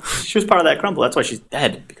crumbled. She was part of that crumble. That's why she's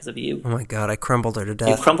dead, because of you. Oh my God, I crumbled her to You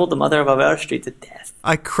death. crumbled the mother of Avera Street to death.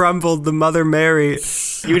 I crumbled the Mother Mary.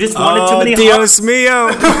 You just wanted too many Dios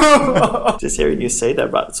mío. Just hearing you say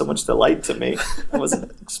that brought so much delight to me. I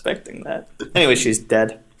wasn't expecting that. Anyway, she's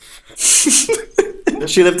dead.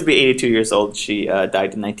 She lived to be 82 years old. She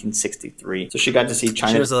died in 1963. So she got to see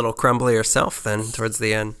China. She was a little crumbly herself then, towards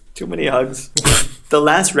the end. Too many hugs. The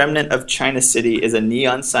last remnant of China City is a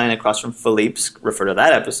neon sign across from Philippe's, refer to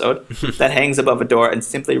that episode, that hangs above a door and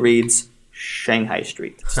simply reads Shanghai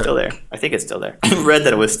Street. Still there. I think it's still there. I read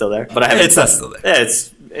that it was still there, but I haven't. It's not still there.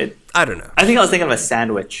 Yeah, I don't know. I think I was thinking of a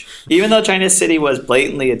sandwich. Even though China City was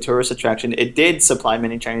blatantly a tourist attraction, it did supply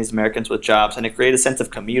many Chinese Americans with jobs, and it created a sense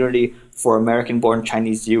of community for American-born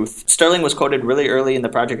Chinese youth. Sterling was quoted really early in the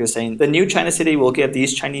project as saying, "The new China City will give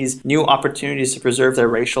these Chinese new opportunities to preserve their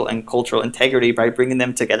racial and cultural integrity by bringing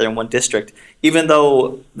them together in one district. Even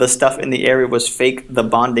though the stuff in the area was fake, the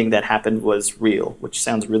bonding that happened was real," which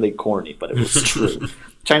sounds really corny, but it was true.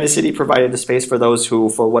 China City provided a space for those who,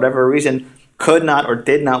 for whatever reason, could not or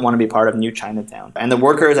did not want to be part of New Chinatown. And the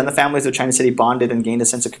workers and the families of China City bonded and gained a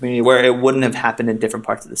sense of community where it wouldn't have happened in different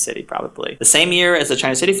parts of the city, probably. The same year as the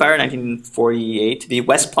China City fire, 1948, the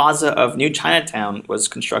West Plaza of New Chinatown was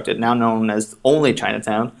constructed, now known as only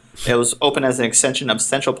Chinatown. It was open as an extension of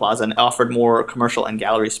Central Plaza and offered more commercial and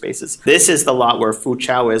gallery spaces. This is the lot where Fu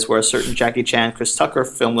Chao is, where a certain Jackie Chan, Chris Tucker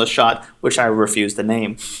film was shot, which I refuse to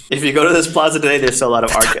name. If you go to this plaza today, there's still a lot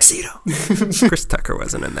of art. Chris Tucker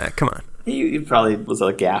wasn't in that. Come on. He probably was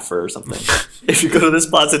a gaffer or something. If you go to this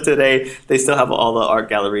plaza today, they still have all the art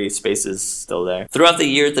gallery spaces still there. Throughout the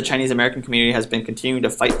years, the Chinese American community has been continuing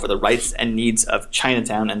to fight for the rights and needs of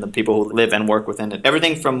Chinatown and the people who live and work within it.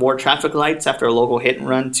 Everything from more traffic lights after a local hit and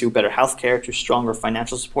run to better health care to stronger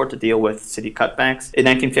financial support to deal with city cutbacks. In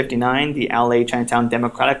 1959, the LA Chinatown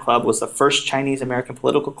Democratic Club was the first Chinese American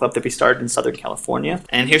political club to be started in Southern California.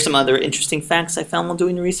 And here's some other interesting facts I found while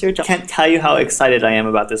doing the research. I can't tell you how excited I am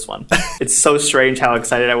about this one. It's so strange how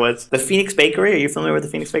excited I was. The Phoenix Bakery, are you familiar with the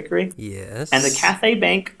Phoenix Bakery? Yes. And the Cathay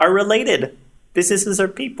Bank are related. Businesses are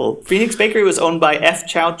people. Phoenix Bakery was owned by F.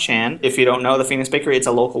 Chao Chan. If you don't know the Phoenix Bakery, it's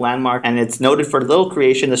a local landmark, and it's noted for the little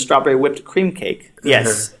creation, the strawberry whipped cream cake.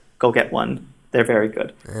 Yes, go get one. They're very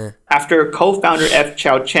good. After co-founder F.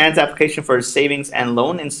 Chao Chan's application for a savings and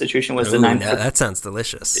loan institution was denied. Yeah, that sounds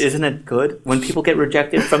delicious. Isn't it good? When people get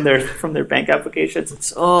rejected from their bank applications,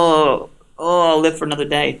 it's I'll live for another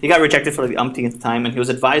day. He got rejected for the umpteenth time, and he was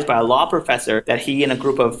advised by a law professor that he and a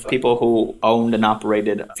group of people who owned and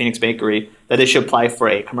operated Phoenix Bakery that they should apply for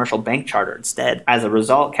a commercial bank charter instead. As a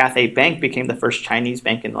result, Cathay Bank became the first Chinese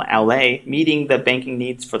bank in LA, meeting the banking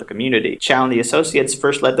needs for the community. Chow and the associates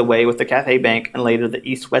first led the way with the Cathay Bank and later the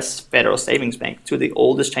East West Federal Savings Bank, two of the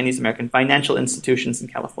oldest Chinese American financial institutions in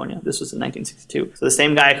California. This was in 1962. So the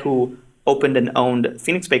same guy who opened and owned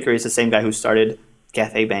Phoenix Bakery is the same guy who started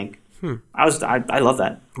Cathay Bank. I love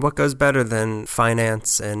that. What goes better than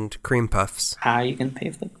finance and cream puffs? How are you going to pay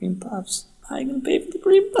for the cream puffs? How are you going to pay for the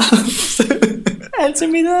cream puffs? Answer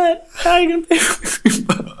me that. How are you going to pay for the cream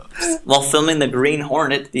puffs? While filming The Green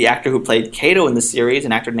Hornet, the actor who played Kato in the series,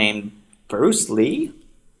 an actor named Bruce Lee?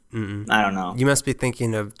 I don't know. You must be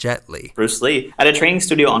thinking of Jet Li. Bruce Lee. At a training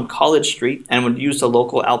studio on College Street and would use the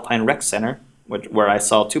local Alpine Rec Center, where I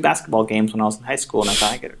saw 2 basketball games when I was in high school, and I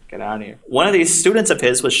thought, I gotta get out of here. One of these students of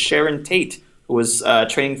his was Sharon Tate, who was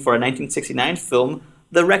training for a 1969 film,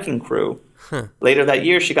 The Wrecking Crew. Later that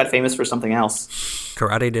year, she got famous for something else.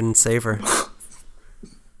 Karate didn't save her.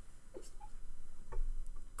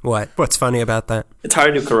 What? What's funny about that? It's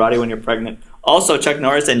hard to do karate when you're pregnant. Also, Chuck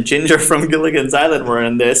Norris and Ginger from Gilligan's Island were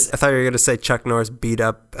in this. I thought you were going to say Chuck Norris beat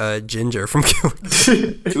up Ginger from Gilligan's.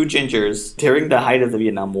 2 gingers. During the height of the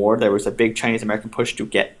Vietnam War, there was a big Chinese-American push to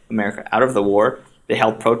get America out of the war. They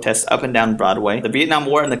held protests up and down Broadway. The Vietnam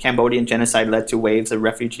War and the Cambodian genocide led to waves of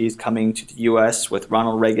refugees coming to the U.S. with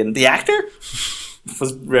Ronald Reagan, the actor,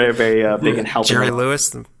 was very, very big in helping. Jerry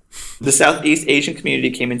Lewis. The Southeast Asian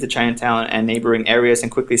community came into Chinatown and neighboring areas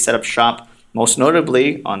and quickly set up shop, most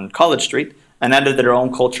notably on College Street, and added their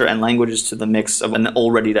own culture and languages to the mix of an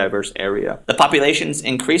already diverse area. The populations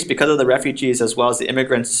increased because of the refugees as well as the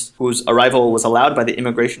immigrants whose arrival was allowed by the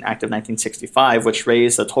Immigration Act of 1965, which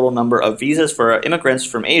raised the total number of visas for immigrants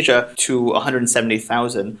from Asia to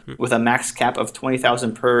 170,000, with a max cap of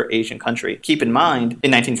 20,000 per Asian country. Keep in mind,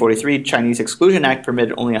 in 1943, Chinese Exclusion Act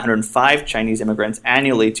permitted only 105 Chinese immigrants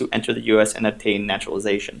annually to enter the U.S. and obtain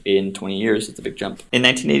naturalization. In 20 years, it's a big jump. In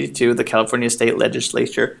 1982, the California State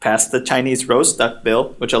Legislature passed the Chinese roast duck bill,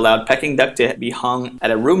 which allowed Peking duck to be hung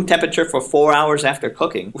at a room temperature for 4 hours after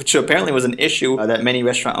cooking, which apparently was an issue that many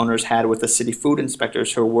restaurant owners had with the city food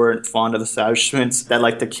inspectors who weren't fond of establishments that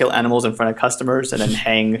like to kill animals in front of customers and then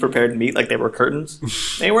hang prepared meat like they were curtains.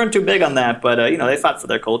 They weren't too big on that, but they fought for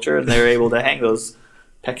their culture and they were able to hang those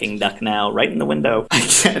Peking duck now right in the window. I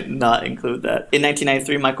can't not include that. In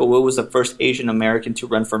 1993, Michael Wu was the first Asian American to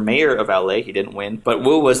run for mayor of LA. He didn't win, but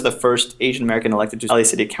Wu was the first Asian American elected to LA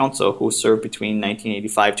City Council who served between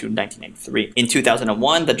 1985 to 1993. In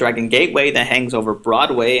 2001, the Dragon Gateway that hangs over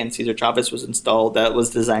Broadway and Cesar Chavez was installed. That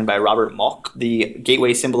was designed by Robert Mock. The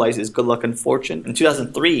gateway symbolizes good luck and fortune. In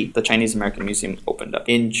 2003, the Chinese American Museum opened up.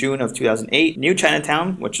 In June of 2008, New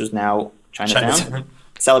Chinatown, which is now Chinatown.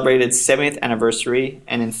 Celebrated its 70th anniversary,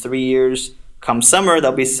 and in 3 years, come summer,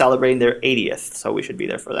 they'll be celebrating their 80th, so we should be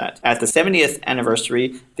there for that. At the 70th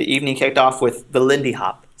anniversary, the evening kicked off with the Lindy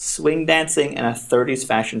Hop, swing dancing, and a 30s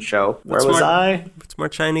fashion show. Where was I? What's more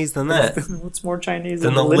Chinese than that? What's more Chinese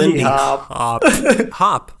than the Lindy Hop?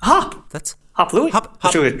 Hop. Hop. That's Hop Louie.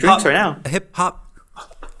 Hop. Should we get drinks right now? A hip hop.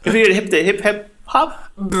 If you hip the hip hip hop.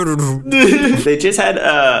 They just had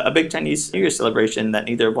a big Chinese New Year celebration that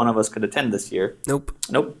neither one of us could attend this year. Nope.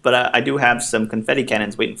 But I do have some confetti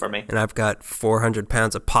cannons waiting for me. And I've got 400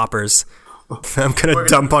 pounds of poppers I'm going to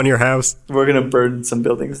dump on your house. We're going to burn some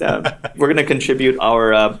buildings down. We're going to contribute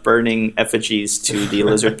our burning effigies to the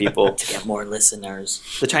lizard people to get more listeners.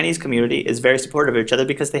 The Chinese community is very supportive of each other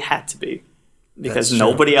because they had to be. Because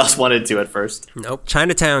nobody else wanted to at first. Nope.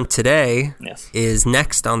 Chinatown today Yes. is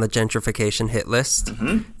next on the gentrification hit list.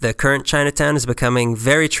 Mm-hmm. The current Chinatown is becoming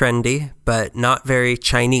very trendy, but not very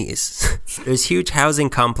Chinese. There's huge housing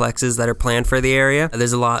complexes that are planned for the area.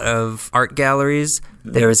 There's a lot of art galleries.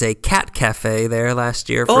 There was a cat cafe there last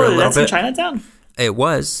year for a little bit. Oh, that's in Chinatown? It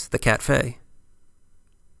was the Catfe.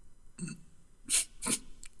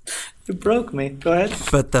 You broke me. Go ahead.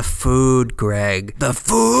 But the food, Greg. The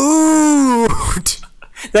food!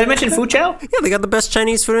 Did I mention Fu Chow? Yeah, they got the best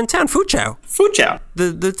Chinese food in town, Fu Chow. Fu Chow.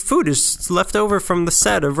 The food is left over from the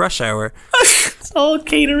set of Rush Hour. It's all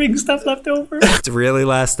catering stuff left over. It's really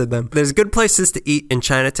lasted them. There's good places to eat in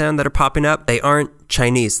Chinatown that are popping up. They aren't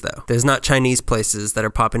Chinese, though. There's not Chinese places that are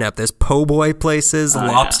popping up. There's po' boy places,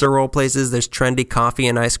 lobster roll places. There's trendy coffee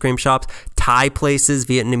and ice cream shops, Thai places,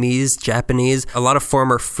 Vietnamese, Japanese. A lot of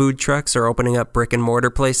former food trucks are opening up brick and mortar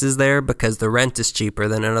places there because the rent is cheaper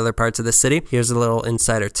than in other parts of the city. Here's a little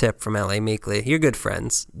insider tip from LA Meekly. You're good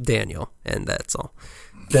friends, Daniel, and that's all.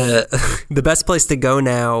 The best place to go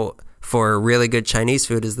now for really good Chinese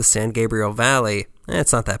food is the San Gabriel Valley.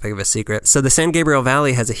 It's not that big of a secret. So the San Gabriel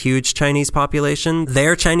Valley has a huge Chinese population.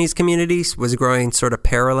 Their Chinese community was growing sort of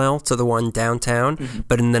parallel to the one downtown. Mm-hmm.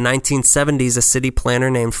 But in the 1970s, a city planner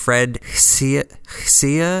named Fred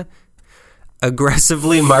Xia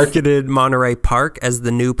aggressively marketed Monterey Park as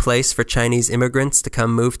the new place for Chinese immigrants to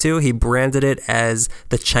come move to. He branded it as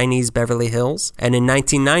the Chinese Beverly Hills. And in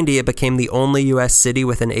 1990, it became the only U.S. city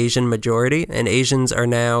with an Asian majority. And Asians are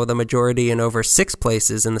now the majority in over 6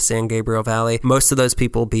 places in the San Gabriel Valley, most of those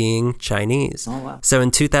people being Chinese. Oh, wow. So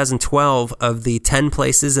in 2012, of the 10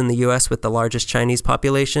 places in the U.S. with the largest Chinese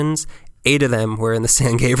populations, 8 of them were in the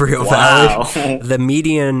San Gabriel Valley. The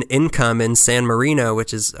median income in San Marino,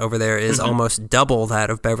 which is over there, is almost double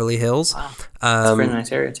that of Beverly Hills. Wow. That's a pretty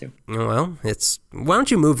nice area, too. Well, why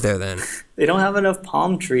don't you move there then? They don't have enough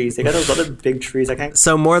palm trees. They got those other big trees.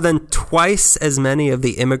 So more than twice as many of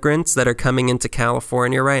the immigrants that are coming into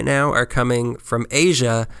California right now are coming from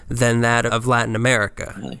Asia than that of Latin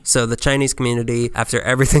America. Really? So the Chinese community, after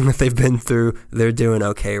everything that they've been through, they're doing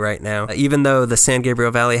okay right now. Even though the San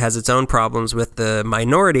Gabriel Valley has its own problems with the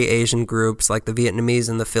minority Asian groups like the Vietnamese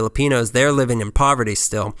and the Filipinos, they're living in poverty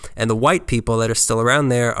still. And the white people that are still around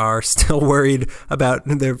there are still worried they're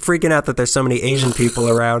freaking out that there's so many Asian people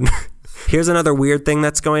around. Here's another weird thing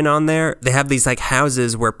that's going on there. They have these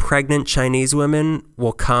houses where pregnant Chinese women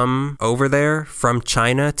will come over there from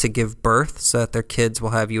China to give birth so that their kids will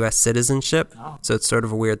have U.S. citizenship. Oh. So it's sort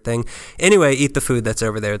of a weird thing. Anyway, eat the food that's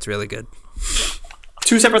over there. It's really good.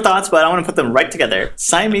 2 separate thoughts, but I want to put them right together.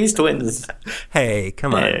 Siamese twins. Hey,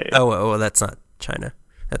 come on. Hey. Oh, that's not China.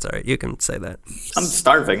 That's all right. You can say that. I'm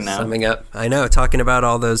starving now. Summing up. I know. Talking about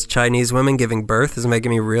all those Chinese women giving birth is making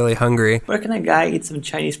me really hungry. Where can a guy eat some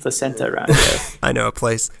Chinese placenta around here? I know a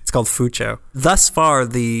place. It's called Fu Chow. Thus far,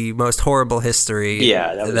 the most horrible history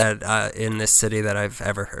that in this city that I've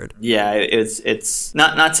ever heard. Yeah, it's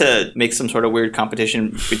not to make some sort of weird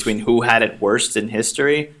competition between who had it worst in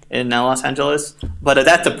history in Los Angeles, but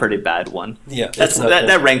that's a pretty bad one. Yeah.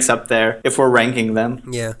 That ranks up there if we're ranking them.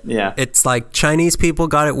 Yeah. Yeah. It's like Chinese people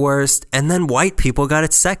got got it worst, and then white people got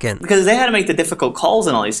it second. Because they had to make the difficult calls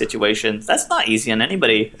in all these situations. That's not easy on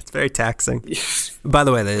anybody. It's very taxing. By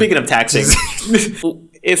the way, speaking of taxing,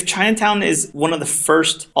 if Chinatown is one of the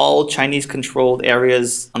first all Chinese controlled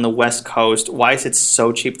areas on the West Coast, why is it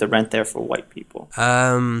so cheap to rent there for white people?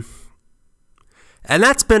 And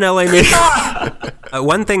that's been LA Meekly.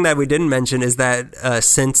 One thing that we didn't mention is that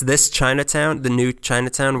since this Chinatown, the new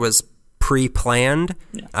Chinatown, was pre-planned,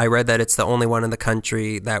 I read that it's the only one in the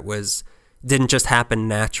country that didn't just happen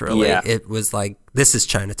naturally. Yeah. It was like, this is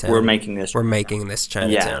Chinatown. We're making this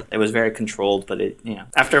Chinatown. Yeah, it was very controlled, but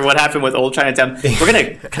after what happened with Old Chinatown, we're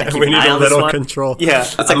gonna kind of keep we an need eye a on this little one. control. Yeah,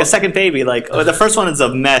 it's like a second baby. Like the first one is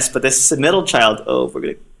a mess, but this middle child,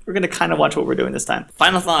 we're gonna kind of watch what we're doing this time.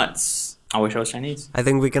 Final thoughts. I wish I was Chinese. I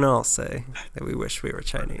think we can all say that we wish we were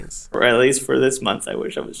Chinese. Or at least for this month, I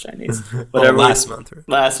wish I was Chinese. Last month.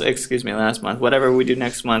 Last month. Whatever we do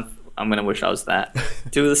next month, I'm going to wish I was that.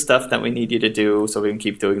 Do the stuff that we need you to do so we can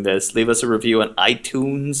keep doing this. Leave us a review on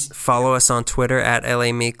iTunes. Follow us on Twitter at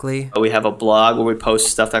LA Meekly. We have a blog where we post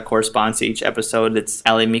stuff that corresponds to each episode. It's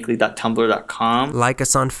lameekly.tumblr.com. Like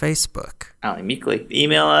us on Facebook. Ali Meekly.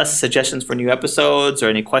 Email us suggestions for new episodes or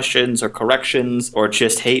any questions or corrections or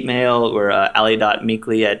just hate mail. We're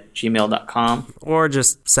ali.meekly@gmail.com. Or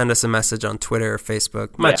just send us a message on Twitter or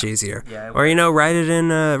Facebook. Much easier. Yeah, or, write it in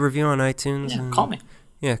a review on iTunes. Yeah, call me.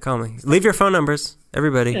 Yeah, call me. Leave your phone numbers,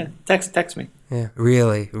 everybody. Yeah, text me. Yeah,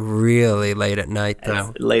 really, really late at night,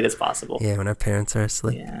 though. As late as possible. Yeah, when our parents are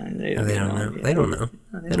asleep. Yeah, they don't know. Yeah. They don't know.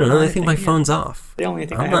 They don't know. They think my phone's off. They only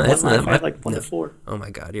think I have like 1 to 4. Oh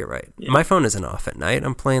my God, you're right. Yeah. My phone isn't off at night.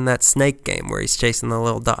 I'm playing that snake game where he's chasing the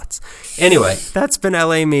little dots. Anyway, that's been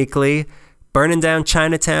LA Meekly, burning down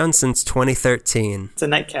Chinatown since 2013. It's a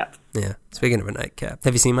nightcap. Yeah. Speaking of a nightcap,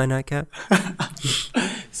 have you seen my nightcap?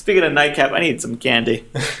 Speaking of nightcap, I need some candy.